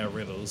D-Ray had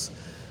Riddles,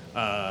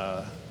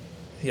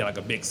 he had like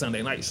a big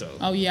Sunday night show.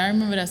 Oh yeah, I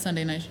remember that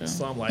Sunday night show.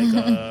 So I'm like,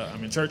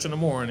 I'm in church in the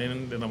morning,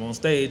 and then I'm on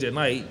stage at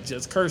night,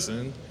 just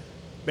cursing,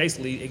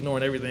 basically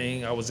ignoring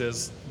everything I was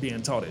just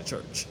being taught at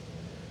church.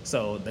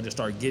 So they just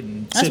started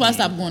getting. That's why I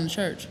stopped going to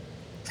church.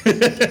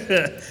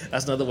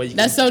 That's another way you.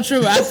 That's so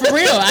true. For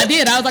real, I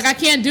did. I was like, I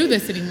can't do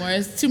this anymore.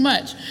 It's too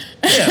much.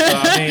 Yeah,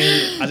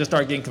 so I just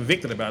started getting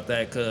convicted about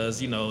that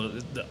because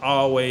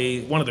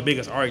always one of the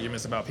biggest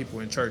arguments about people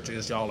in church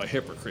is y'all are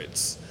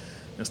hypocrites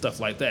and stuff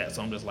like that.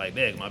 So I'm just like,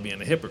 am I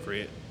being a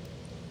hypocrite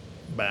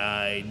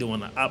by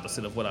doing the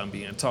opposite of what I'm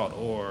being taught,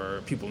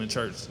 or people in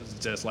church is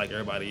just like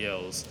everybody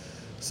else?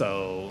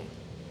 So,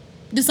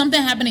 did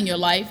something happen in your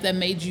life that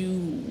made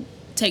you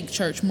take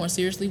church more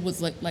seriously?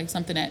 Was like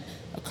something that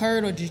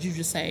occurred, or did you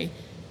just say?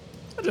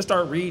 I just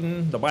started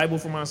reading the Bible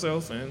for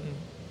myself and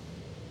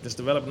just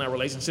developing that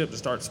relationship, to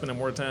start spending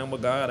more time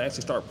with God. I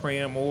actually start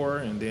praying more,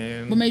 and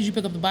then. What made you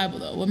pick up the Bible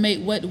though?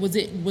 What was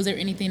it? Was there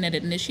anything that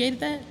initiated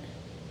that?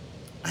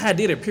 I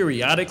did it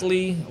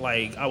periodically.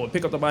 Like, I would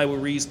pick up the Bible,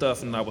 read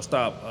stuff, and I would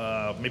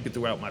stop maybe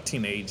throughout my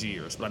teenage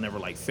years, but I never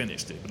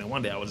finished it. But then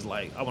one day I was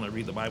like, I want to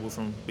read the Bible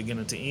from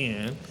beginning to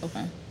end.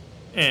 Okay.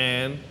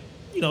 And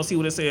see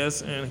what it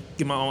says and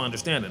get my own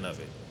understanding of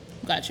it.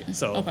 Got you.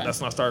 So that's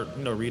when I start,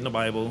 reading the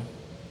Bible,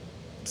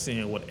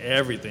 seeing what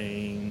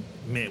everything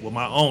meant with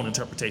my own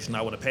interpretation,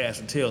 not what a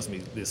pastor tells me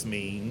this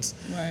means.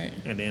 Right.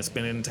 And then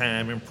spending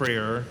time in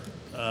prayer,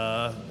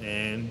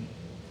 and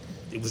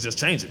it was just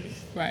changing me.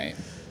 Right.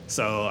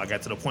 So I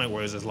got to the point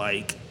where it's just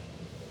like,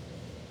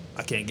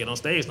 I can't get on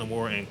stage no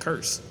more and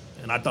curse.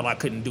 And I thought I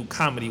couldn't do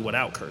comedy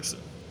without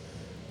cursing.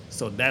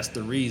 So that's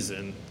the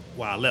reason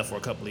why I left for a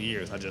couple of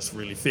years. I just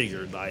really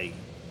figured, like,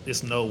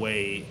 there's no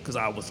way, because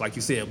I was, like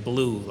you said,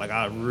 blue. Like,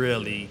 I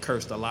really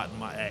cursed a lot in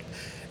my act.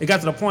 It got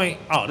to the point,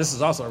 this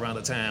is also around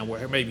the time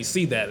where it made me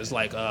see that. It's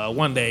like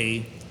one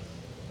day,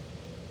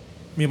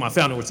 me and my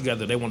family were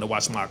together. They wanted to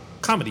watch my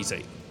comedy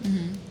tape.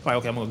 Mm-hmm. Like,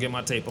 okay, I'm going to get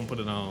my tape and put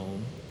it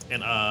on.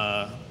 And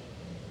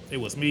it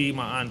was me,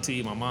 my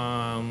auntie, my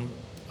mom,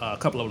 a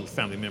couple of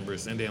family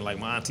members, and then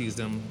my aunties,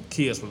 them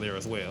kids were there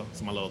as well,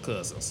 so my little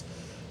cousins.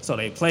 So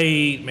they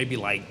played maybe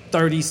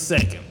 30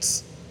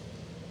 seconds,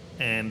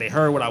 and they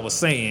heard what I was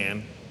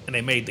saying, and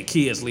they made the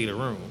kids leave the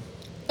room.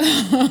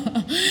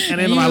 And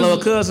then my little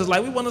cousins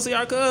we want to see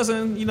our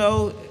cousin,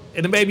 and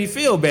it made me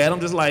feel bad. I'm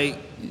just like,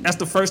 that's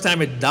the first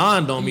time it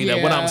dawned on me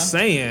that what I'm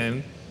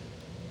saying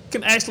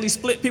can actually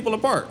split people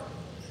apart.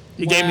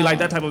 It gave me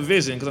that type of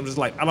vision, because I'm just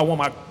like, I don't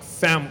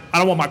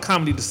want my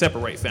comedy to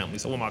separate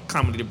families. I want my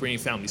comedy to bring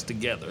families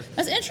together.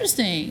 That's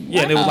interesting.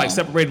 Yeah, and it was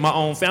separating my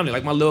own family.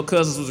 My little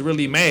cousins was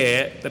really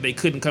mad that they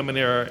couldn't come in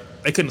there.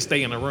 They couldn't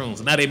stay in the rooms.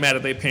 So now they mad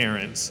at their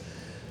parents.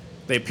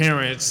 Their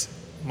parents,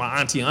 my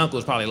auntie and uncle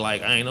was probably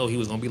like, I didn't know he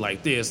was going to be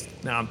like this.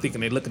 Now I'm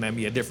thinking they're looking at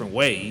me a different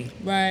way.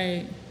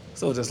 Right.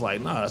 So it's just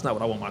like, that's not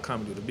what I want my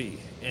comedy to be.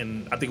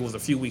 And I think it was a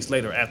few weeks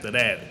later after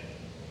that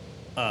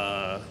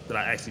that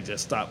I actually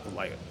just stopped with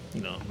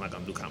I'm not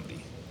going to do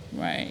comedy.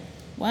 Right.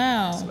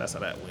 Wow. So that's how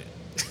that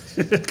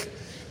went.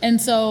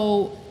 And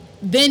so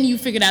then you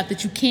figured out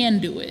that you can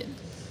do it.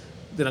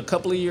 Then a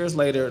couple of years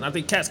later, and I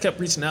think cats kept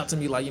reaching out to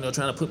me, trying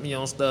to put me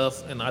on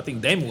stuff. And I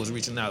think Damon was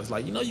reaching out. He was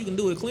like, you can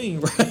do it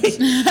clean, right?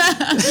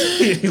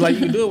 He's like,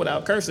 you can do it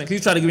without cursing. He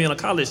tried to get me on a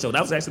college show.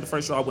 That was actually the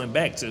first show I went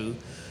back to.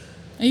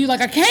 And you're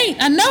like, I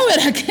can't. I know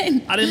it. I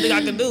can't. I didn't think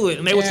I could do it.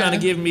 And they were trying to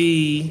give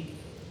me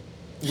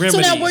remedies. So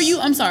now,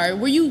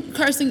 were you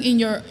cursing in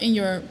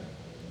your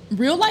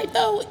real life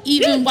though?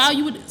 Even while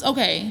you would,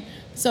 okay.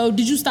 So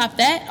did you stop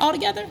that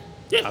altogether?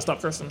 Yeah, I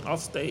stopped cursing off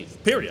stage.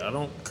 Period. I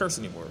don't curse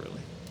anymore,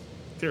 really.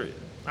 Period.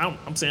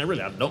 I'm saying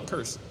really, I don't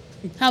curse.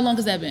 How long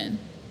has that been?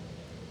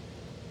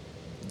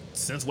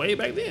 Since way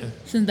back then.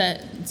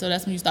 So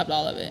that's when you stopped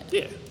all of it?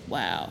 Yeah.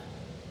 wow.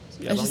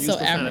 Yeah, I That's don't just use so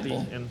profanity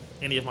admirable. in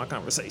any of my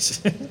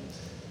conversation,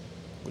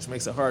 which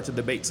makes it hard to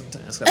debate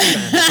sometimes. Got to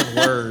find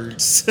different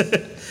words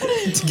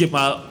to get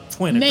my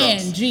point Man,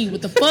 across. gee,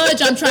 what the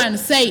fudge I'm trying to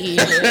say is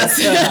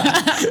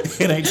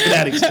It ain't to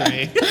that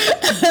extreme,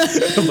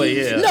 but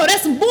yeah, no,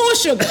 that's some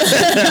bullshit.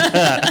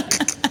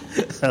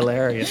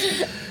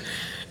 hilarious.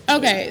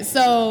 Okay,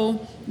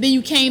 so then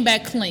you came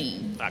back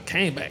clean. I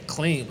came back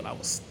clean, but I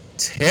was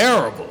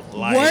terrible.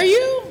 Like, Were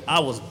you? I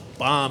was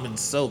bombing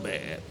so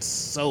bad,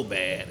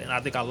 and I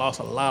think I lost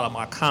a lot of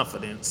my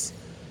confidence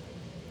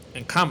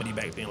in comedy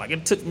back then. Like,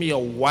 it took me a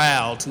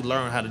while to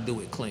learn how to do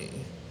it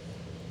clean,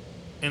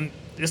 and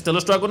it's still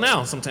a struggle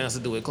now sometimes to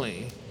do it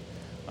clean.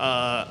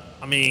 I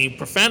mean,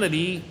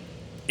 profanity,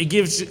 it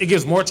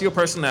gives more to your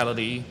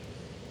personality.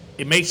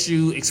 It makes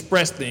you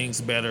express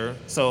things better.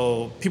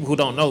 So people who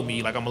don't know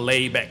me, like, I'm a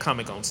laid back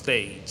comic on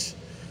stage.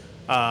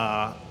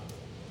 I'm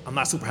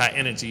not super high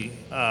energy.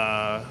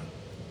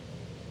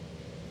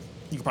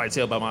 You can probably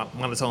tell by my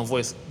monotone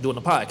voice doing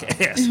the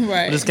podcast.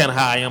 Right. But it's kind of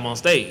how I am on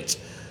stage.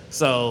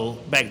 So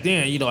back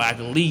then, I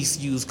could at least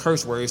use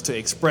curse words to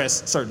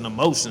express certain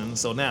emotions.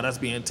 So now that's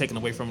being taken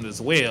away from it as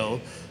well.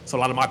 So a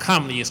lot of my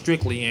comedy is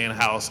strictly in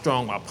how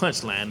strong my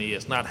punchline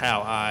is, not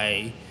how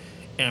I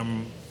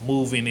am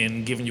moving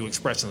and giving you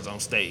expressions on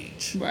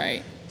stage.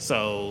 Right.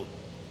 So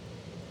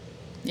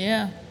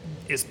Yeah.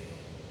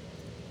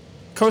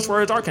 curse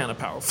words are kind of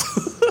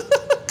powerful.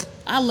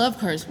 I love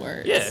curse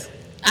words. Yeah.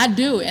 I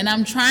do, and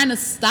I'm trying to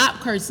stop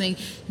cursing.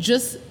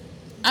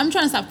 I'm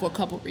trying to stop for a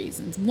couple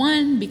reasons.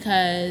 One,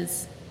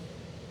 because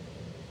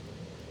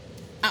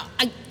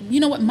you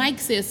know what? Mike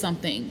says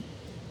something.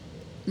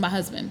 My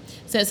husband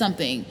said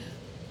something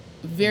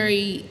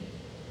very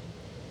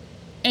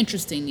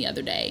interesting the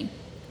other day.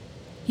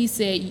 He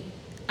said,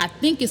 "I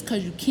think it's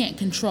because you can't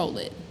control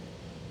it."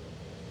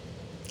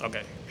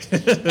 Okay.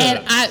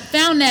 And I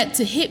found that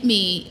to hit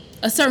me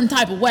a certain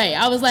type of way.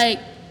 I was like,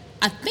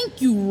 I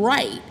think you're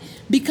right,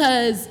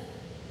 because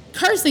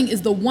cursing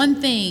is the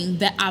one thing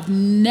that I've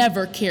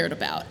never cared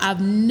about.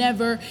 I've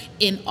never,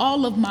 in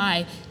all of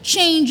my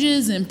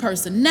changes in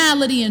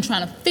personality and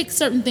trying to fix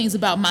certain things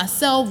about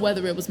myself,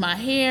 whether it was my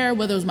hair,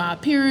 whether it was my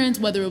appearance,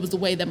 whether it was the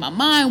way that my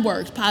mind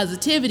works,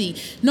 positivity,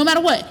 no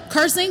matter what,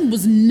 cursing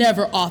was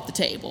never off the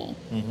table.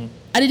 Mm-hmm.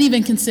 I didn't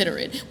even consider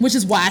it, which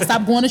is why I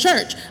stopped going to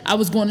church. I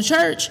was going to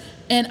church,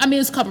 and I mean,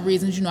 there's a couple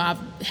reasons. I've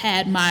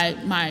had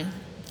my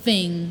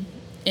thing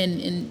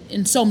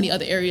in so many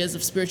other areas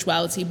of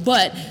spirituality,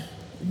 but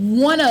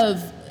one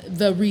of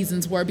the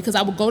reasons were because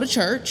I would go to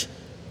church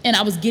and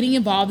I was getting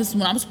involved. This is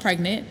when I was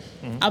pregnant.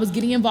 Mm-hmm. I was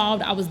getting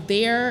involved. I was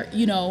there,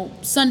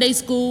 Sunday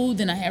school,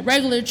 then I had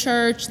regular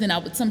church, then I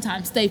would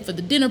sometimes stay for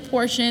the dinner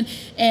portion,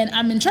 and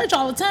I'm in church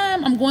all the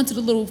time. I'm going to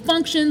the little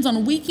functions on the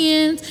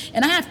weekends,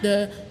 and I have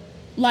to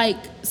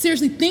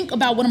seriously think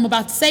about what I'm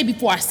about to say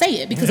before I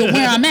say it because of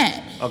where I'm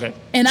at. Okay.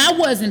 And I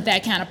wasn't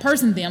that kind of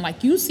person then.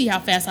 Like, you see how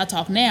fast I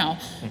talk now.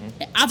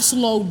 Mm-hmm. I've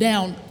slowed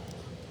down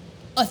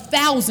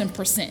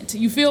 1,000%.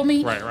 You feel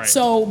me? Right.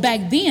 So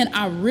back then,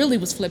 I really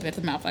was flipping at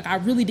the mouth. Like, I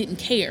really didn't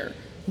care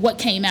what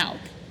came out.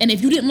 And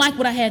if you didn't like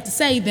what I had to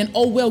say, then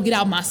oh well, get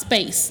out of my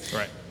space.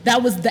 Right.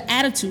 That was the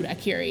attitude I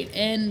carried.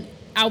 And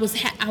I was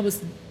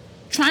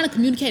trying to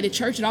communicate at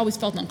church. It always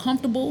felt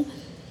uncomfortable.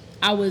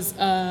 I was,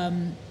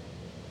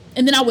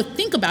 and then I would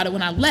think about it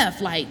when I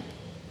left, like,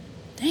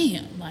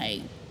 damn,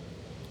 like,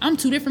 I'm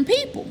two different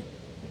people.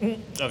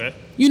 Okay.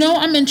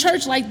 I'm in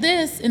church like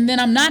this, and then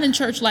I'm not in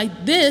church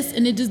like this,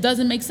 and it just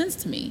doesn't make sense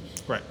to me.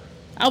 Right.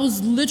 I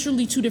was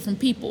literally two different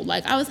people.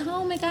 Like, I was,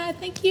 oh my God,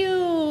 thank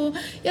you.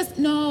 Yes,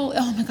 no,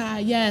 oh my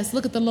God, yes,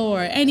 look at the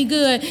Lord. Ain't he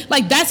good?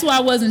 Like, that's why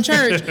I was in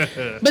church.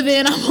 But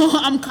then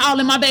I'm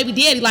calling my baby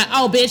daddy, like,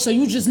 oh, bitch, so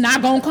you just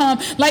not gonna come?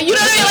 Like, you know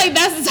what I mean? Like,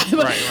 that's the type of,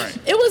 right.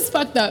 It was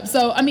fucked up.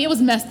 So, I mean, it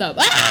was messed up.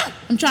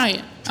 I'm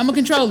trying. I'm gonna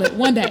control it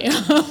one day.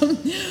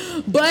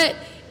 But,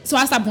 so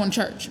I stopped going to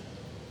church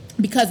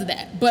because of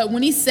that. But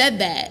when he said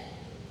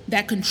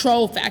that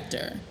control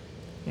factor,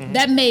 mm-hmm.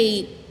 that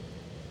made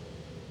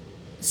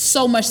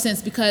so much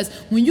sense, because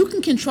when you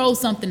can control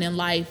something in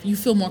life, you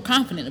feel more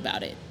confident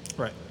about it.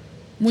 Right.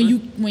 When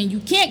you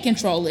can't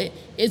control it,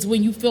 it's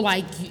when you feel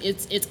like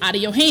it's out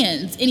of your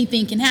hands.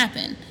 Anything can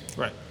happen.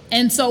 Right.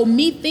 And so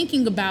me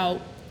thinking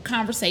about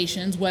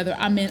conversations, whether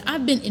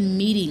I've been in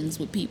meetings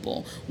with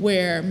people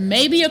where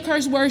maybe a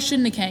curse word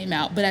shouldn't have came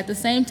out, but at the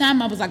same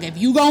time I was like, if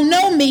you gonna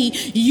know me,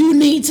 you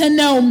need to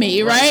know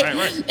me, right?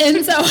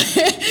 And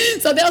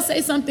so they'll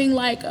say something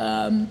like,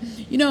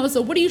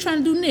 so what are you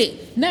trying to do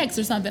next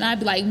or something? I'd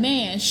be like,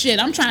 man, shit,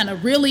 I'm trying to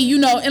really,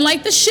 and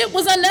like the shit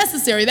was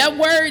unnecessary. That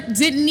word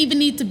didn't even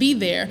need to be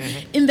there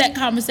mm-hmm. in that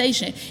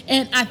conversation.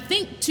 And I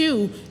think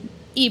too,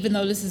 even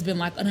though this has been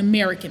like an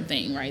American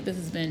thing, right? This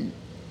has been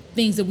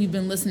things that we've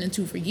been listening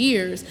to for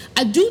years,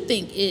 I do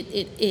think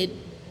it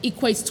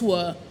equates to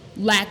a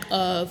lack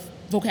of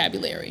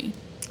vocabulary.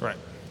 Right.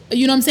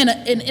 You know what I'm saying?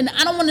 And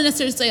I don't want to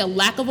necessarily say a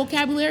lack of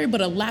vocabulary,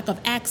 but a lack of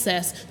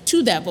access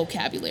to that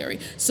vocabulary.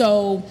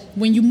 So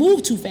when you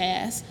move too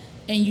fast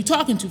and you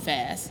talking too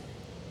fast,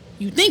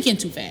 you thinking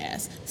too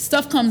fast,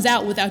 stuff comes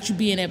out without you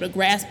being able to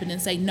grasp it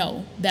and say,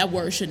 no, that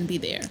word shouldn't be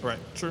there. Right,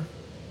 sure.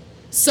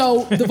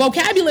 So the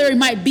vocabulary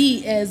might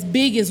be as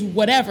big as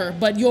whatever,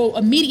 but your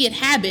immediate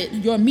habit,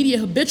 your immediate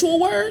habitual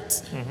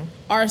words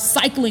are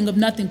cycling of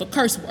nothing but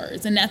curse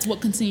words. And that's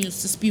what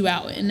continues to spew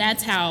out. And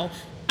that's how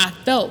I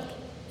felt.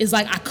 It's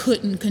like I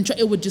couldn't control,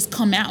 it would just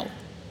come out.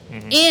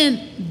 And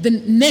the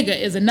nigga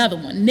is another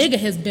one. Nigga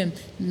has been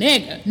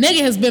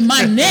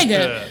my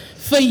nigga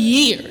for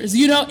years.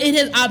 You know,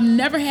 I've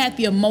never had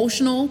the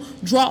emotional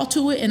draw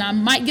to it, and I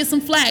might get some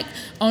flack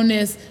on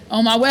this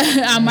on my web.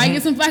 I might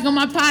get some flack on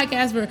my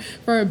podcast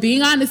for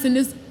being honest in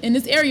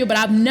this area, but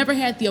I've never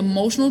had the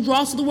emotional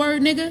draw to the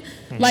word nigga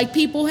like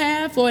people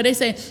have. Or they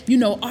say, you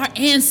know, our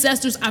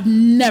ancestors. I've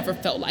never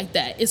felt like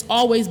that. It's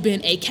always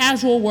been a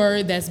casual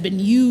word that's been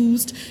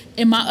used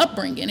in my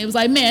upbringing. It was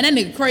like, man, that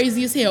nigga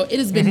crazy as hell. It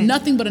has been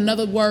nothing but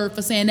another word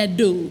for saying that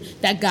dude,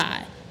 that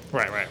guy.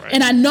 Right.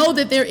 And I know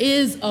that there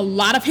is a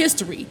lot of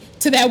history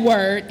to that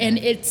word, and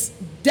it's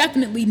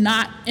definitely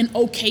not an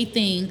okay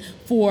thing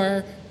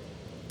for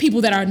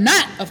people that are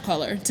not of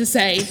color to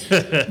say,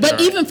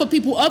 but even for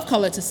people of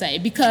color to say,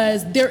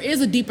 because there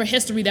is a deeper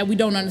history that we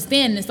don't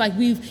understand. And it's like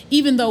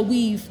even though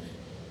we've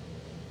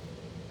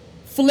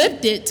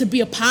flipped it to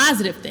be a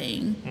positive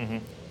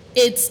thing,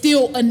 it's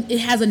still, it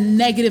has a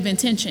negative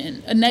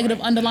intention, a negative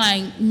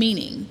underlying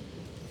meaning.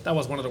 That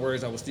was one of the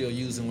words I was still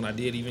using when I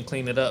did even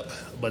clean it up.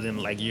 But then,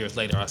 like, years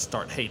later, I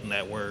start hating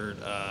that word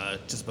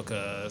just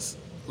because,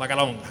 like, I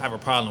don't have a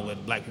problem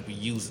with black people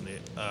using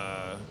it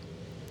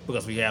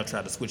because we have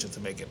tried to switch it to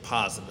make it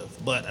positive.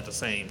 But at the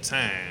same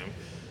time,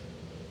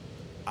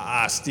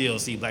 I still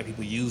see black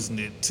people using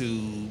it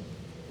to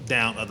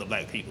down other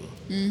black people.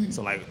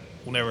 So, like,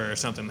 whenever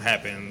something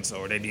happens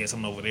or they did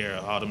something over there,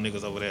 all them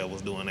niggas over there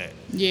was doing that.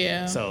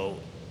 Yeah. So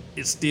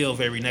it's still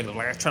very negative.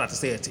 Like, I try not to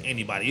say it to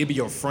anybody. It'd be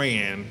your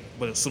friend,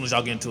 but as soon as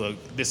y'all get into a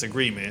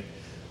disagreement,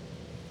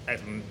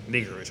 acting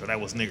niggerish, or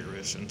that was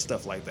niggerish and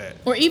stuff like that.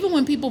 Or even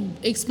when people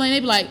explain, they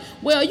be like,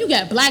 well, you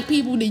got black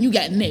people, then you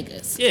got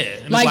niggas. Yeah.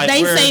 And like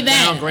they say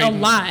that a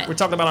lot. We're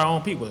talking about our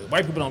own people.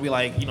 White people don't be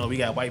like, you know, we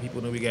got white people,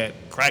 then we got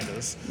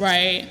crackers.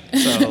 Right.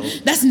 So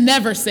that's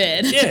never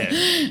said. Yeah.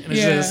 And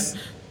it's just,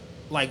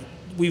 like,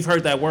 we've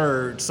heard that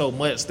word so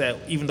much that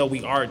even though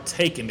we are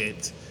taking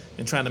it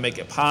and trying to make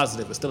it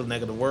positive, it's still a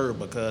negative word,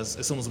 because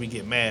as soon as we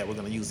get mad, we're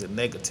going to use it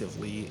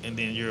negatively, and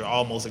then you're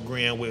almost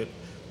agreeing with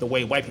the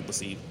way white people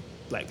see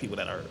black people,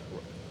 that are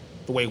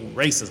the way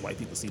racist white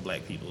people see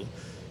black people,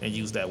 and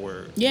use that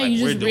word. Yeah, like,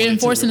 you're just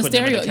reinforcing the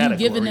stereotype.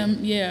 You're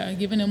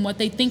giving them what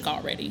they think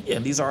already. Yeah,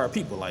 and these are our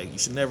people. Like, you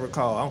should never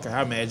call, I don't care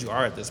how mad you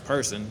are at this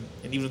person,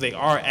 and even if they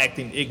are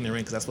acting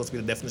ignorant, because that's supposed to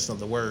be the definition of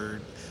the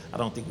word, I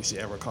don't think we should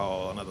ever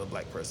call another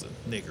black person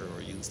nigger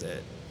or use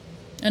that.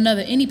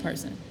 Any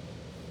person.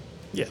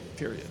 Yeah,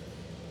 period.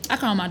 I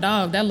call my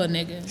dog that little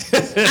nigga.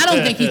 I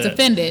don't think he's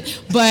offended,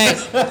 but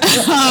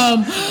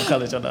What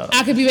color is your dog?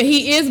 I could be,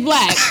 he is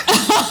black,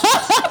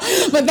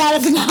 but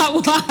that is not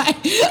why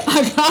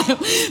I call him,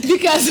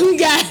 because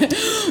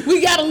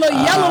we got a little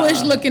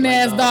yellowish looking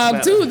ass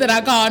dog too that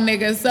I call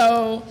nigga.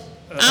 So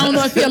I don't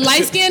know if he's a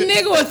light skinned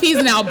nigga, or if he's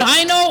an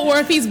albino, or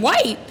if he's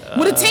white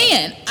with a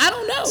tan. I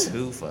don't know.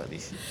 Too funny.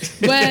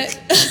 But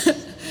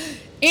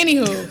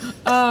anywho,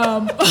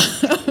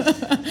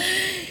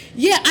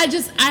 yeah,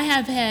 I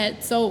have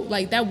had, so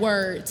like that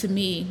word to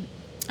me,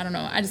 I don't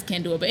know, I just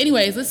can't do it. But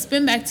anyways, let's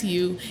spin back to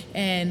you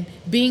and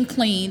being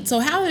clean. So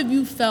how have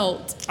you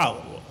felt?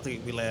 Oh, I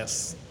think we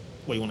last,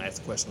 well, you want to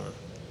ask the question? Or?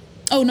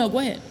 Oh, no, go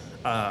ahead.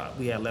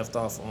 We had left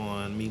off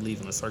on me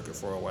leaving the circuit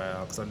for a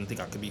while because I didn't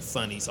think I could be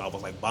funny, so I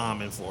was like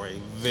bombing for a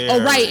very...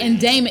 Oh, right, and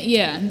Damon,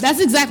 yeah.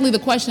 That's exactly the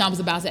question I was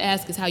about to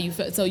ask, is how you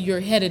felt. So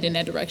you're headed in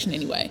that direction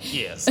anyway.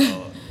 Yeah,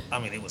 so, I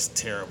mean, it was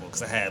terrible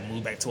because I had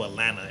moved back to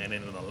Atlanta, and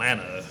then in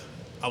Atlanta,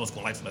 I was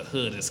going like to the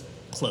hoodest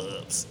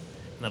clubs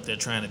and up there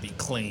trying to be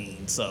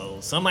clean. So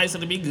some nights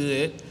it'll be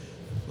good,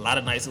 a lot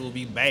of nights it will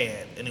be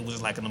bad, and it was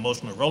just like an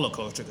emotional roller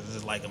coaster because it's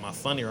just like, am I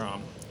funny or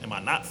am I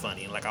not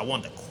funny? And like, I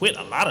wanted to quit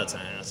a lot of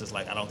times. It's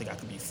like, I don't think I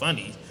could be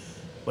funny,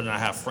 but then I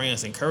have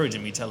friends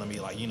encouraging me, telling me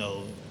like, you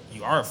know,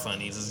 you are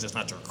funny, this is just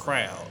not your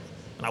crowd.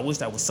 And I wish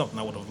that was something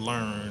I would have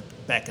learned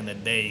back in the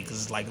day,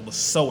 because it's like, it was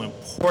so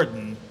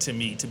important to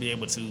me to be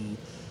able to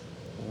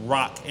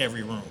rock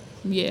every room.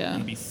 Yeah.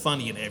 And be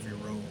funny in every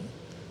room.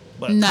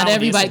 But not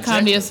everybody,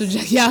 comedy is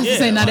subjective. Yeah, I was going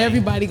to say, not like,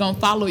 everybody going to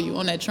follow you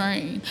on that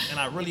train. And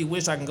I really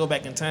wish I can go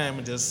back in time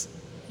and just,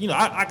 you know,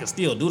 I can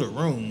still do the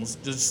rooms,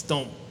 just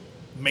don't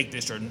make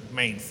this your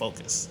main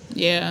focus.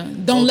 Yeah,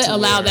 don't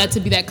allow that to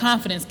be that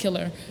confidence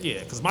killer. Yeah,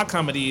 because my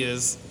comedy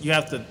is,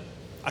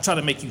 I try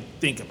to make you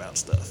think about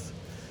stuff.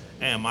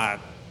 And a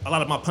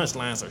lot of my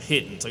punchlines are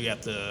hidden, so you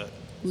have to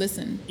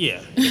listen.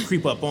 Yeah, they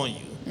creep up on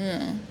you.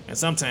 Yeah. And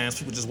sometimes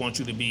people just want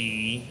you to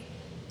be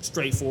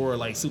straightforward,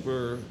 like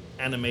super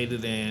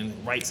animated and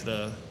right to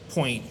the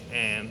point,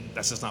 and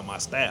that's just not my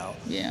style.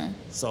 Yeah.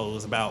 So it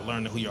was about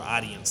learning who your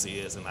audience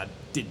is, and I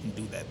didn't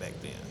do that back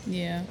then.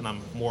 Yeah. And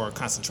I'm more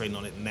concentrating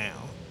on it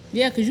now.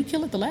 Yeah, because you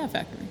kill at the Laugh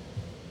Factory.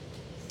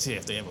 See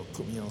if they ever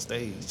put me on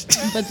stage.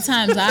 But the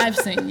times I've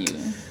seen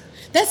you.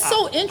 That's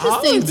so I interesting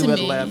always to do at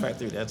the me. Laugh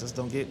Factory. I just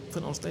don't get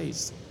put on stage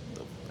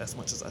as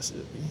much as I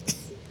should be.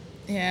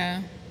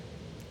 Yeah.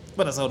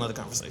 But that's a whole nother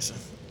conversation.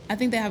 I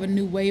think they have a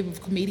new wave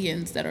of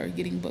comedians that are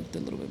getting booked a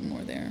little bit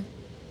more there.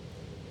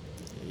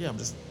 Yeah,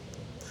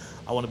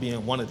 I want to be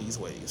in one of these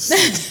waves.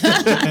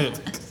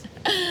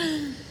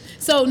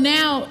 So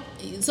now,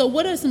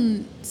 what are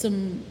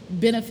some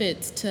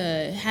benefits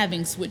to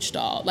having switched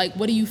all? Like,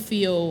 what do you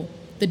feel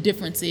the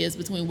difference is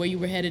between where you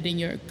were headed in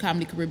your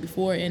comedy career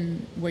before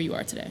and where you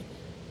are today?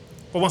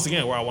 But once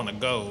again, where I want to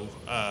go,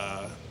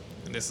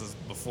 and this is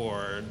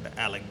before the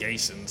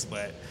allegations,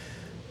 but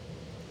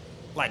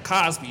like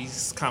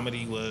Cosby's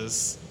comedy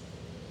was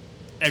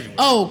everywhere.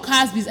 Oh,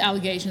 Cosby's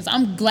allegations.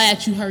 I'm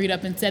glad you hurried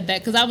up and said that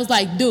because I was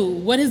like,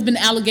 dude, what has been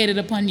alleged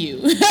upon you?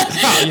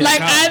 Oh, yeah, like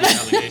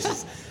Cosby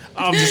allegations.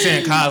 I'm just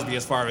saying Cosby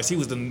as far as he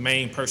was the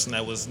main person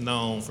that was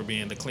known for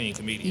being the clean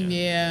comedian.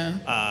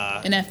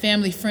 Yeah. And that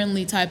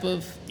family-friendly type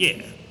of...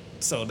 Yeah.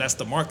 So that's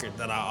the market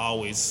that I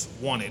always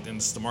wanted, and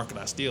it's the market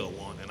I still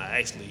want. And I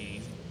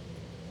actually,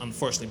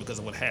 unfortunately, because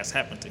of what has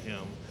happened to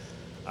him,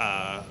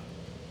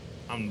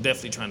 I'm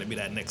definitely trying to be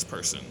that next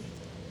person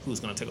who's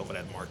going to take over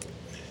that market.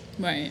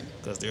 Right.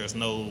 Because there's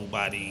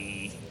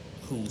nobody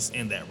who's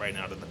in that right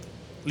now, at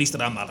least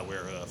that I'm not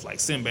aware of. Like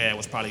Sinbad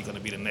was probably going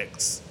to be the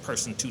next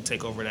person to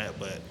take over that,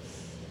 but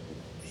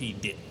he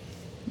didn't.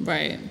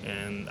 Right.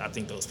 And I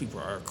think those people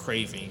are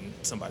craving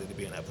somebody to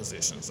be in that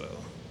position. So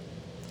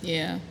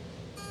yeah.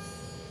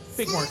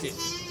 Big market,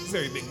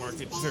 very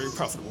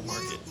profitable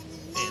market,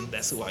 and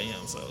that's who I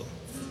am. So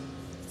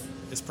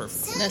it's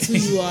perfect. That's who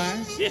you are.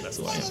 Yeah, that's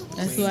who I am.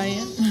 That's who I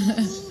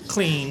am.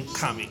 Clean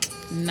comic.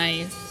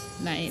 Nice.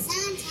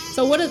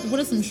 So what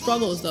are some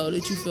struggles though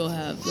that you feel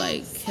have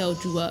like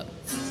held you up,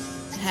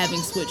 having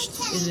switched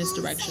in this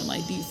direction?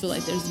 Like, do you feel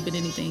like there's been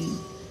anything?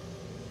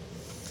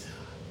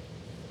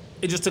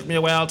 It just took me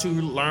a while to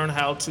learn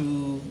how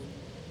to,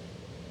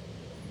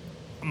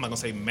 I'm not gonna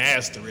say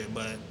master it,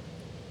 but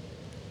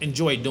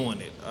enjoy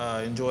doing it.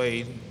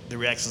 Enjoy the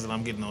reactions that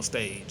I'm getting on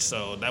stage.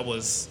 So that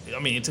was,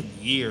 it took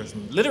years,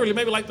 literally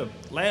maybe like the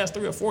last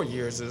 3 or 4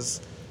 years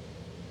is,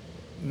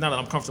 now that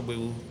I'm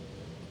comfortable,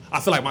 I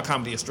feel like my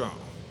comedy is strong.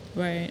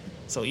 Right.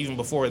 So even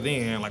before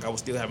then, like I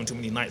was still having too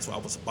many nights where I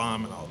was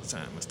bombing all the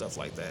time and stuff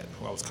like that,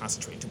 where I was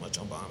concentrating too much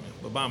on bombing.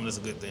 But bombing is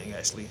a good thing,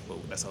 actually.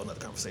 But that's a whole other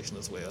conversation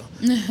as well.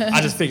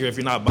 I just figure if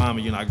you're not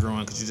bombing, you're not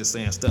growing because you're just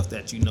saying stuff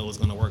that you know is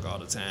going to work all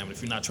the time. And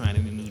if you're not trying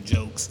any new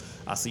jokes,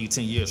 I'll see you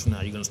 10 years from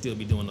now, you're going to still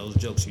be doing those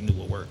jokes you knew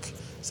will work.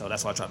 So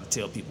that's why I try to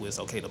tell people it's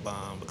okay to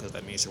bomb because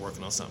that means you're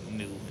working on something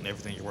new and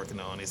everything you're working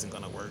on isn't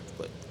going to work.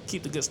 But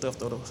keep the good stuff,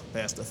 throw the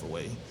bad stuff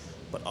away,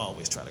 but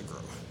always try to grow.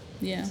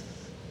 Yeah.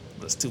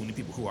 There's too many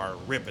people who are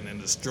ripping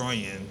and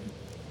destroying,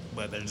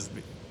 but they're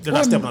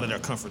not stepping out of their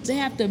comfort zone. They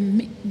have to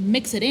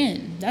mix it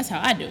in. That's how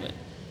I do it.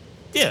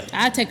 Yeah.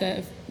 I take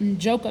a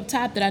joke up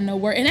top that I know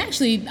work. And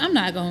actually,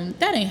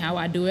 that ain't how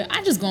I do it.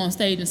 I just go on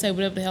stage and say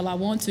whatever the hell I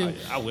want to.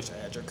 I wish I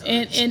had your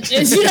courage. And you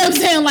know what I'm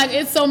saying? Like,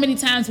 it's so many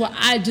times where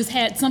I just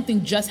had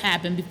something just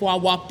happen before I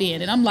walked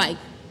in. And I'm like,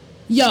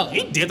 yo.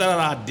 He did that at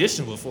an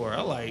audition before.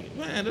 I'm like,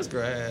 man, this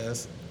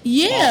grass.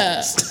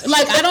 Yeah.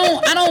 Like,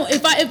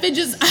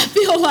 I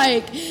feel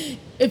like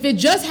if it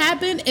just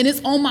happened and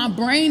it's on my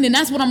brain, then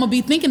that's what I'm going to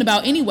be thinking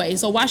about anyway.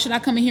 So why should I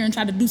come in here and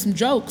try to do some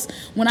jokes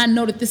when I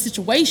know that this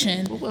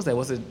situation What was that?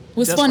 Was it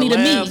was funny to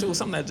me? It was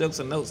something that jokes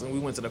and notes, and we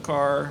went to the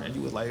car, and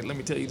you was like, let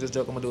me tell you this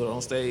joke, I'm going to do it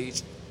on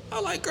stage. I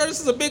was like, girl, this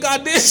is a big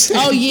audition.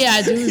 Oh, yeah,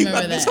 I do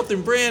remember do that.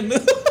 something brand new.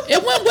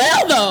 It went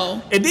well,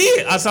 though. It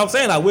did. That's what I'm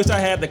saying. I wish I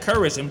had the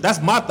courage, and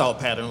that's my thought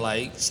pattern.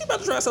 Like, she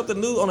about to try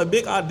something new on a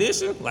big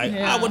audition. Like,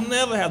 Yeah. I would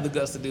never have the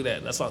guts to do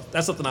that.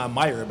 That's something I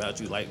admire about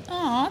you. Like,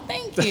 Aw,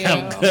 thank to you.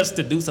 have guts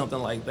to do something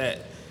like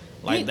that.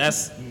 Like, Yeah.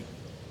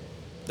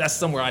 that's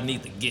somewhere I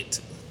need to get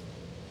to.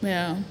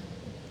 Yeah.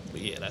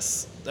 But yeah,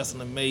 that's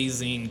an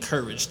amazing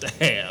courage to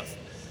have.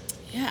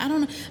 Yeah, I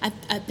don't know.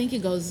 I think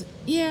it goes,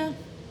 yeah,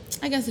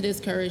 I guess it is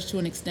courage to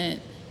an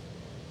extent.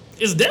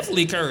 It's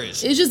definitely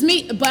courage. It's just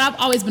me, but I've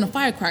always been a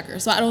firecracker,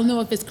 so I don't know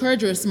if it's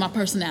courage or it's my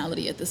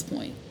personality at this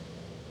point.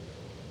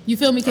 You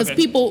feel me? Because Okay.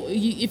 people,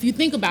 if you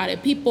think about it,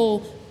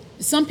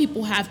 some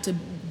people have to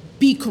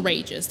be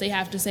courageous. They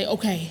have to say,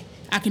 okay,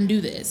 I can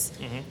do this.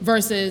 Mm-hmm.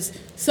 Versus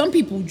some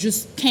people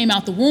just came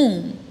out the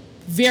womb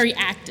very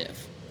active.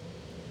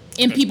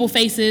 In people's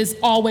faces,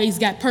 always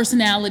got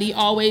personality,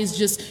 always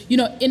just,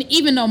 and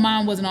even though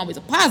mine wasn't always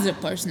a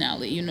positive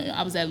personality,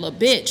 I was that little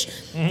bitch,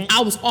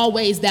 I was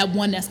always that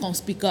one that's going to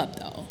speak up,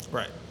 though.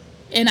 Right.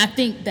 And I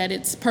think that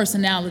it's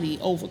personality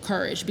over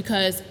courage,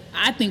 because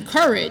I think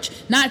courage,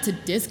 not to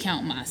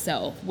discount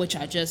myself, which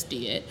I just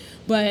did,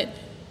 but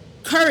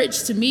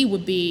courage to me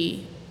would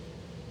be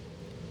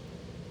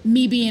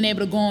me being able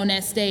to go on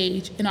that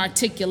stage and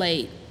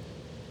articulate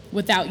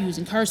without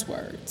using curse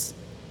words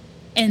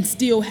and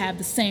still have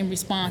the same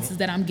responses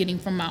that I'm getting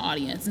from my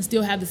audience and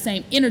still have the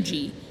same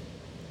energy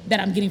that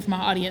I'm getting from my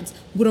audience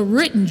with a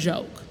written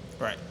joke.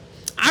 Right.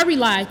 I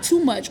rely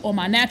too much on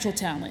my natural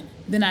talent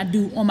than I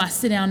do on my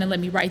sit down and let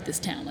me write this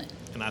talent.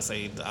 And I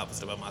say the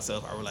opposite about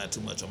myself. I rely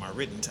too much on my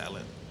written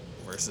talent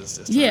versus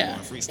just trying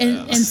to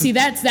freestyle. And see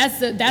that's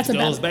It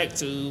goes back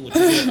to what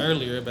you said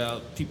earlier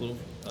about people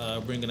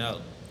bringing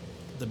out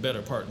the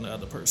better part in the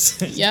other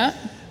person. Yeah.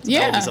 So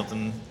that would be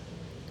something.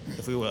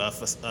 If we were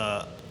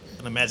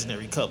an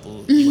imaginary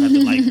couple, you have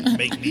to like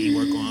make me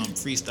work on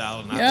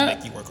freestyle, and I have to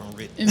make you work on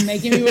written. And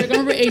making me work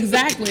on written.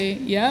 Exactly.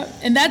 Yep.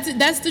 And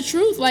that's the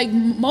truth. Like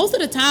most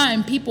of the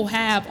time, people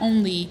have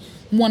only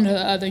one or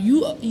the other.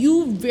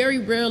 You very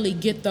rarely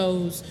get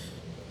those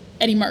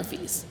Eddie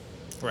Murphys.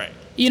 Right.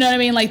 You know what I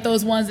mean? Like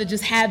those ones that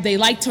just they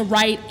like to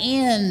write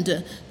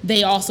and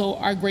they also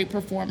are great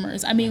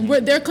performers. I mean,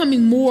 they're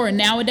coming more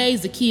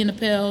nowadays. The Key and the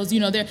Peels,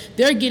 you know,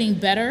 they're getting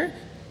better.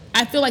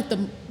 I feel like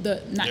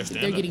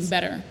they're getting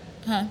better.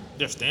 Huh?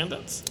 They're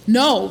stand-ups?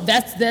 No,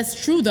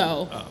 that's true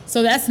though. Oh.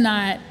 So that's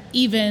not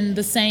even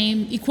the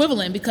same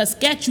equivalent because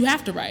sketch you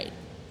have to write.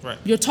 Right.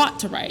 You're taught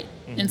to write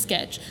in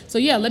sketch. So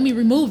yeah, let me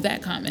remove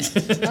that comment.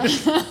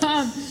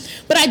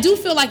 But I do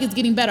feel like it's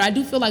getting better. I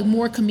do feel like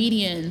more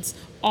comedians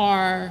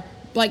are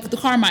like the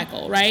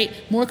Carmichael, right?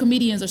 More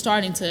comedians are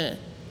starting to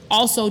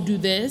also do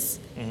this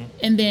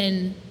and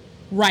then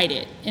write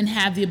it and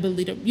have the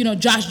ability to, you know,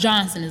 Josh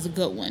Johnson is a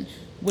good one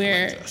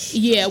where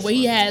where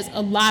he has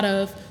a lot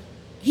of,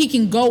 he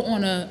can go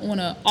on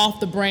a off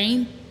the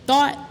brain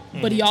thought,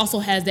 but he also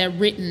has that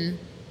written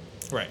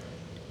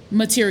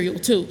material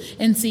too.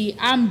 And see,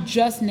 I'm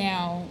just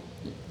now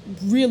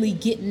really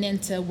getting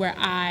into where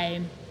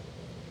I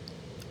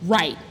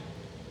write.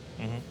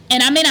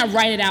 And I may not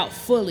write it out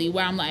fully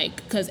where I'm like,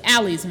 because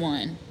Allie's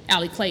one,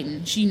 Allie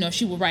Clayton,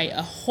 she will write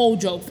a whole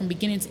joke from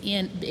beginning to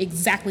end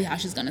exactly how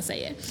she's gonna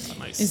say it. Oh,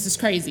 nice. It's just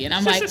crazy. And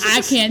I'm like,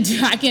 I can't do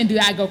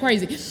that, I go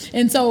crazy.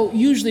 And so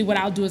usually what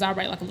I'll do is I'll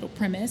write like a little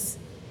premise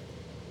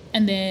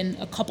and then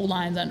a couple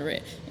lines under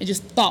it and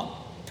just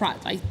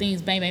like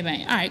things bang, bang,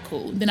 bang. All right,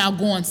 cool. Then I'll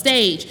go on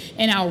stage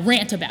and I'll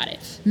rant about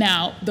it.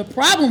 Now, the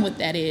problem with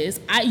that is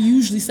I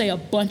usually say a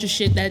bunch of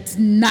shit that's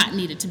not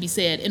needed to be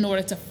said in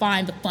order to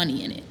find the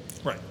funny in it.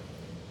 Right.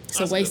 It's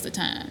a waste of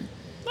time.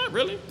 Not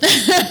really.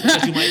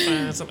 But you might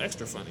find some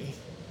extra funny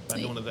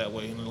by doing it that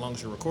way, and as long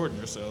as you're recording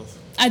yourself.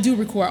 I do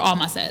record all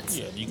my sets.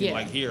 Yeah, you can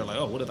like hear like,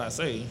 oh, what did I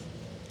say?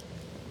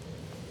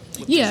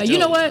 Yeah, you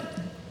know what?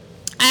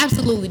 I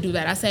absolutely do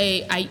that. I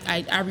say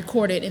I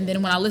record it, and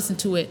then when I listen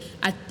to it,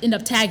 I end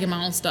up tagging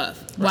my own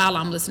stuff while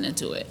I'm listening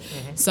to it.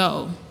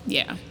 So,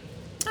 yeah.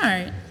 All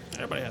right.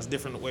 Everybody has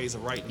different ways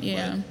of writing.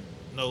 Yeah.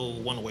 But no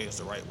one way is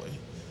the right way.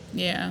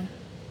 Yeah.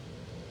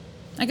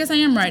 I guess I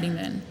am writing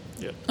then.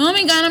 Yeah. Oh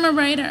my God, I'm a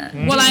writer.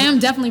 Well, I am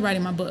definitely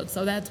writing my book,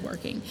 so that's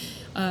working.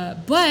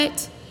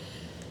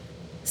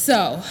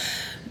 So,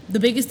 the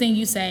biggest thing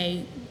you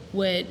say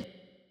would...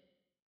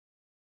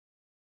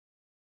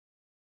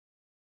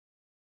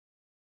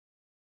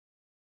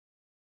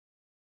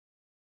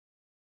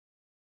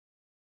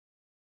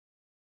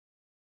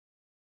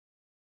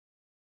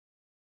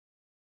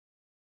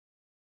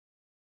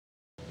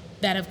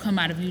 that have come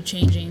out of you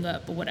changing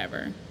up or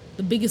whatever.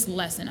 The biggest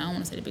lesson, I don't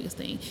want to say the biggest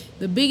thing.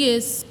 The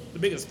biggest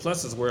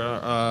plus is where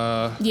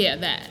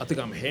that. I think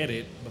I'm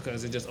headed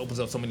because it just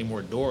opens up so many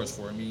more doors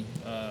for me.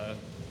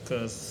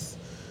 Because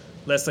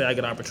let's say I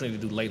get an opportunity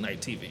to do late night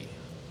TV.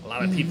 A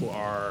lot of people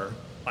are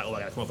like, oh,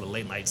 I got to come up with a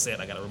late night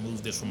set. I got to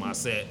remove this from my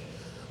set.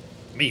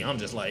 Me, I'm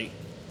just like,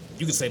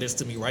 you can say this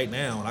to me right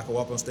now and I can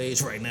walk on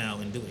stage right now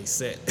and do a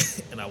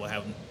set and I will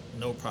have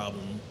no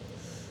problem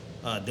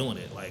doing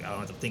it. Like, I don't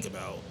have to think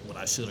about what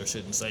I should or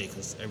shouldn't say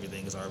because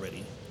everything is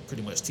already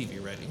pretty much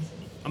TV ready.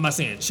 I'm not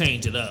saying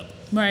change it up,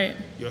 right?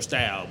 Your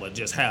style, but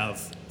just have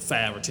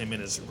 5 or 10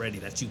 minutes ready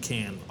that you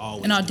can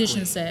always. An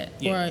audition set,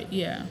 or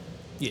yeah.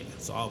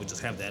 So I always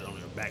just have that on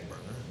your back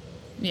burner.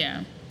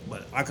 Yeah.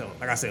 But like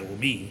I said, with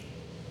me,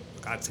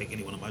 I take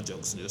any one of my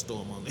jokes and just throw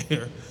them on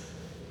there.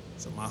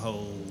 So my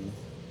whole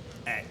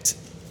act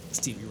is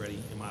TV ready,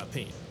 in my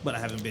opinion. But I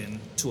haven't been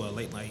to a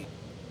late night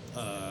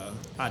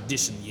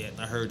audition yet.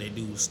 I heard they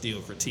do still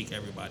critique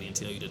everybody and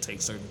tell you to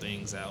take certain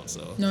things out.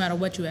 So no matter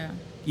what you have.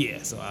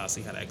 Yeah, so I'll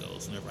see how that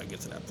goes whenever I get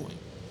to that point.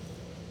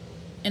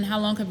 And how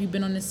long have you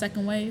been on this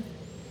second wave?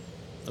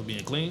 Of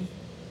being clean?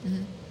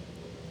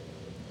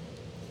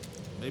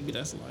 Maybe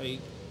that's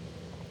like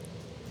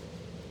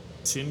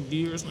 10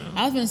 years now.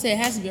 I was going to say it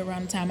has to be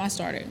around the time I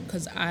started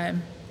because I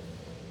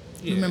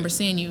remember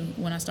seeing you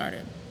when I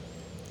started.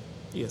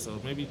 Yeah, so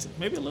maybe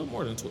a little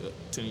more than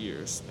 10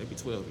 years, maybe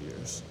 12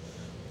 years.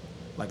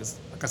 Like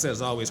I said,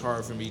 it's always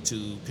hard for me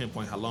to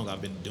pinpoint how long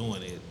I've been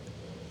doing it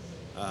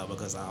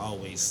because I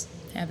always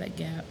have that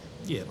gap.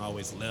 Yeah, I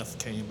always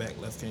left, came back.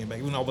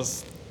 Even when I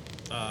was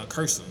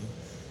cursing,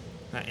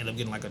 I ended up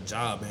getting like a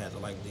job. I had to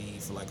like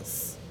leave for like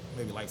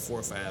maybe like 4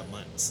 or 5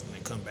 months and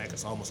then come back.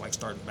 It's almost like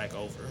starting back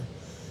over.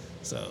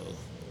 So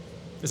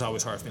it's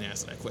always hard for me to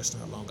answer that question,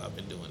 how long I've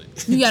been doing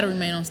it. You got to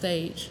remain on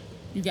stage.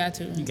 You got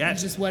to. You got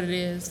It's to. just what it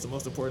It's is. the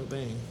most important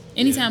thing.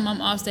 Anytime I'm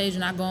off stage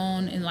and I go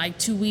on in like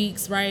 2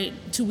 weeks, right?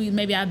 2 weeks,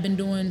 maybe I've been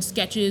doing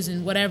sketches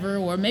and whatever,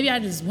 or maybe I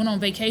just went on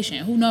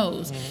vacation. Who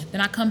knows? Then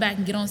I come back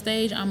and get on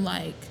stage. I'm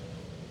like,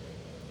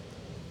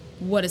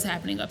 what is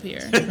happening up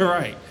here?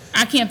 Right.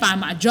 I can't find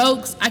my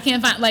jokes. I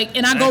can't find, like,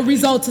 and I go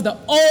result to the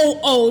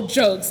old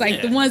jokes,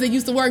 like the ones that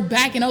used to work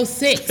back in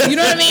 06. You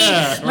know what I mean?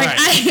 Like,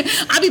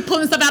 Right. I be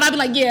pulling stuff out. I be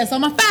like, yeah, so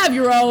my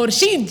 5-year-old,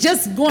 she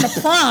just going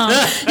to prom. You know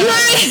what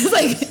I mean? It's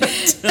like,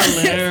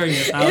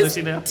 Hilarious. How old is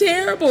she now?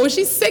 terrible.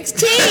 She's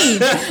 16.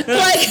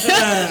 Like,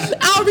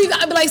 I'll be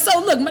like, so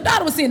look, my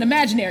daughter was seeing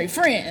Imaginary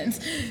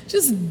Friends.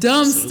 Just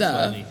dumb So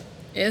stuff. funny.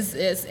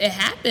 It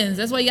happens.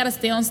 That's why you got to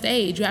stay on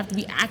stage. You have to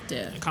be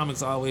active. And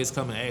comics always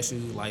come and ask you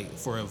like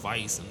for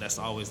advice, and that's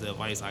always the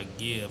advice I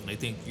give. And they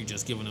think you're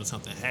just giving them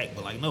something hack,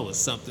 but like no, it's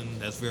something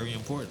that's very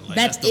important. Like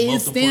That that's the is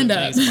most important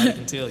stand-up. thing somebody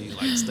can tell you.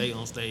 Like stay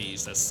on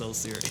stage. That's so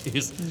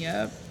serious.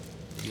 Yep.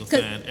 You'll 'Cause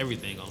find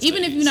everything on stage.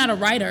 Even if you're not a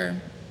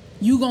writer,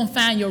 you gonna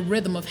find your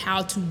rhythm of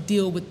how to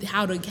deal with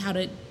how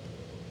to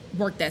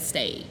work that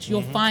stage.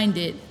 You'll find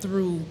it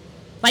through,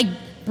 like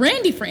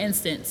Brandy, for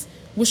instance,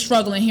 was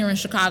struggling here in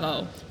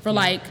Chicago for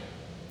like,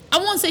 I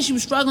won't say she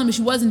was struggling, but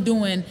she wasn't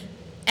doing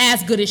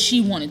as good as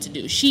she wanted to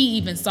do. She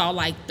even saw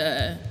like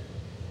the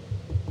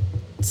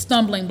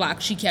stumbling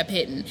block she kept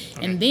hitting,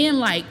 and then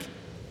like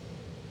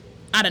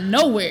out of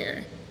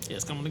nowhere, yeah,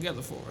 it's coming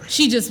together for her.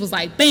 she just was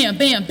like bam,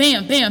 bam,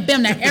 bam, bam,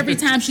 bam. Now every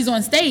time she's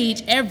on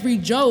stage, every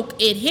joke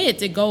it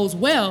hits, it goes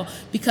well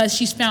because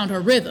she's found her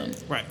rhythm.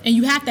 Right. And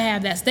you have to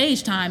have that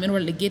stage time in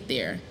order to get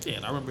there. Yeah,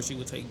 and I remember she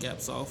would take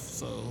gaps off.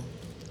 So,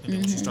 and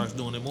then when she starts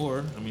doing it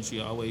more, I mean, she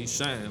always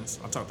shines.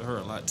 I talk to her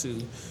a lot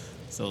too.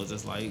 So it's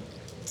just like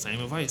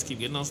same advice: keep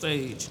getting on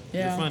stage.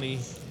 Yeah. You're funny.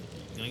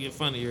 You're gonna get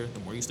funnier. The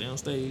more you stay on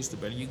stage, the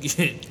better you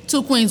get.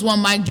 2 Queens,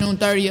 1 Mic, June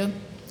 30th.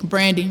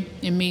 Brandy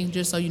and me,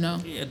 just so you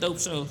know. Yeah, dope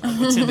show.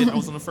 I attended. I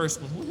was on the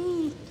first one.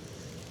 Woohoo!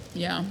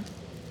 Yeah.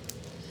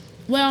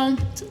 Well,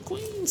 2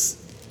 Queens.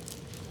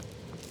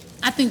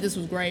 I think this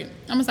was great.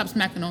 I'm gonna stop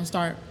smacking on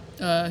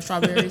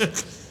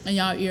strawberries in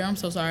y'all ear. I'm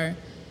so sorry.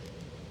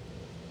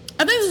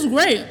 I think this was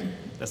great.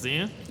 That's the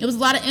end. It was a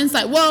lot of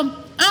insight.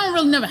 Well, I don't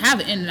really never have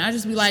an ending. I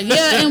just be like,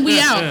 yeah, and we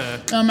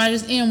out. I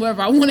just end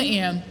wherever I want to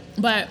end.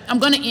 But I'm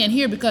going to end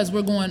here because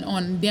we're going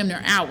on damn near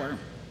an hour.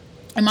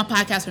 And my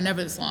podcasts are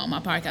never this long. My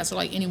podcasts are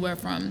like anywhere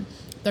from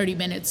 30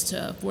 minutes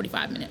to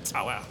 45 minutes.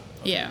 Oh wow.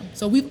 Yeah.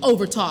 So we've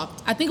over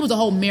talked. I think it was a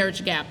whole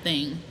marriage gap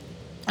thing.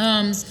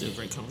 Still a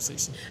great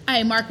conversation. All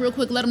right, Mark, real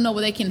quick, let them know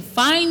where they can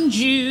find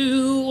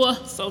you.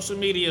 Social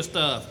media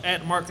stuff.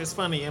 At Marcus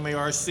Funny,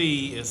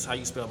 M-A-R-C is how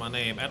you spell my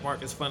name. At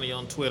Marcus Funny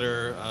on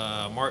Twitter.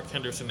 Mark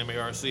Henderson,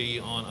 M-A-R-C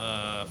on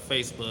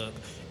Facebook.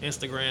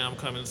 Instagram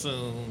coming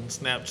soon.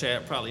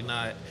 Snapchat probably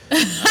not.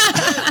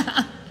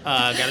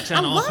 Got a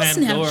channel I on love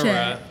Pandora.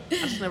 Snapchat. I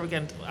just never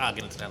get into, I'll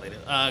get into that later.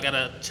 Got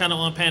a channel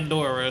on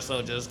Pandora,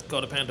 so just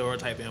go to Pandora,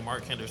 type in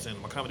Mark Henderson.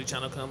 My comedy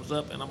channel comes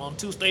up, and I'm on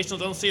 2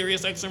 stations on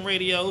Sirius XM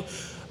Radio,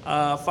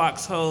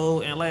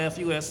 Foxhole and Laugh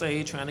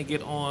USA, trying to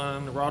get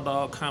on Raw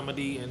Dog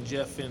Comedy and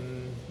Jeff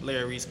and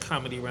Larry's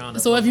Comedy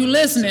Roundup. So if you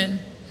listening,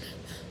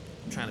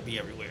 I'm trying to be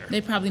everywhere.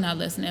 they probably not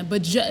listening.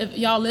 But if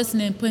y'all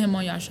listening, put him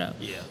on y'all show.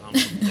 Yeah, I'm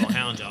gonna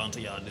hound y'all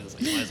until y'all do. So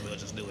you might as well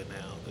just do it now.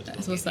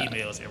 That's You'll what's get up.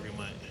 emails every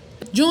month.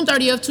 June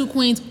 30th, 2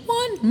 Queens,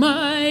 1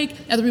 Mic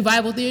at the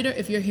Revival Theater.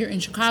 If you're here in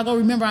Chicago,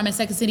 remember I'm at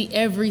Second City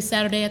every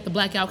Saturday at the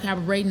Blackout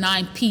Cabaret,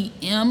 9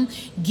 p.m.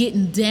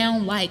 Getting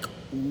down like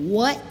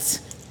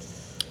what?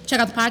 Check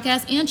out the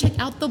podcast and check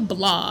out the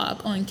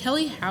blog on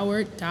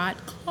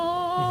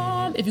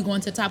kellyhoward.com. If you go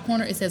into the top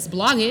corner, it says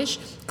blogish.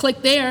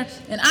 Click there.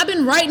 And I've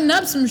been writing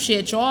up some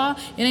shit, y'all.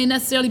 It ain't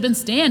necessarily been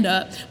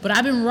stand-up, but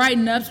I've been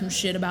writing up some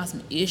shit about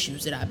some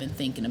issues that I've been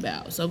thinking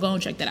about. So go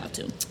and check that out,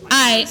 too. All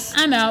right,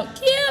 I'm out.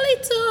 Kelly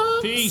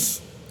Talks. Peace.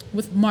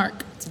 With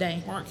Mark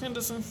today. Mark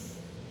Henderson.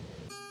 Sometimes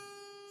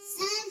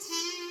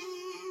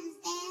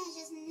there's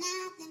just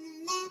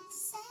nothing left to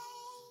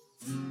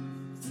say.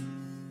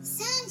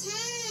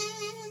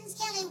 Sometimes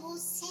Kelly will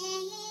say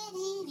it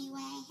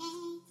anyway.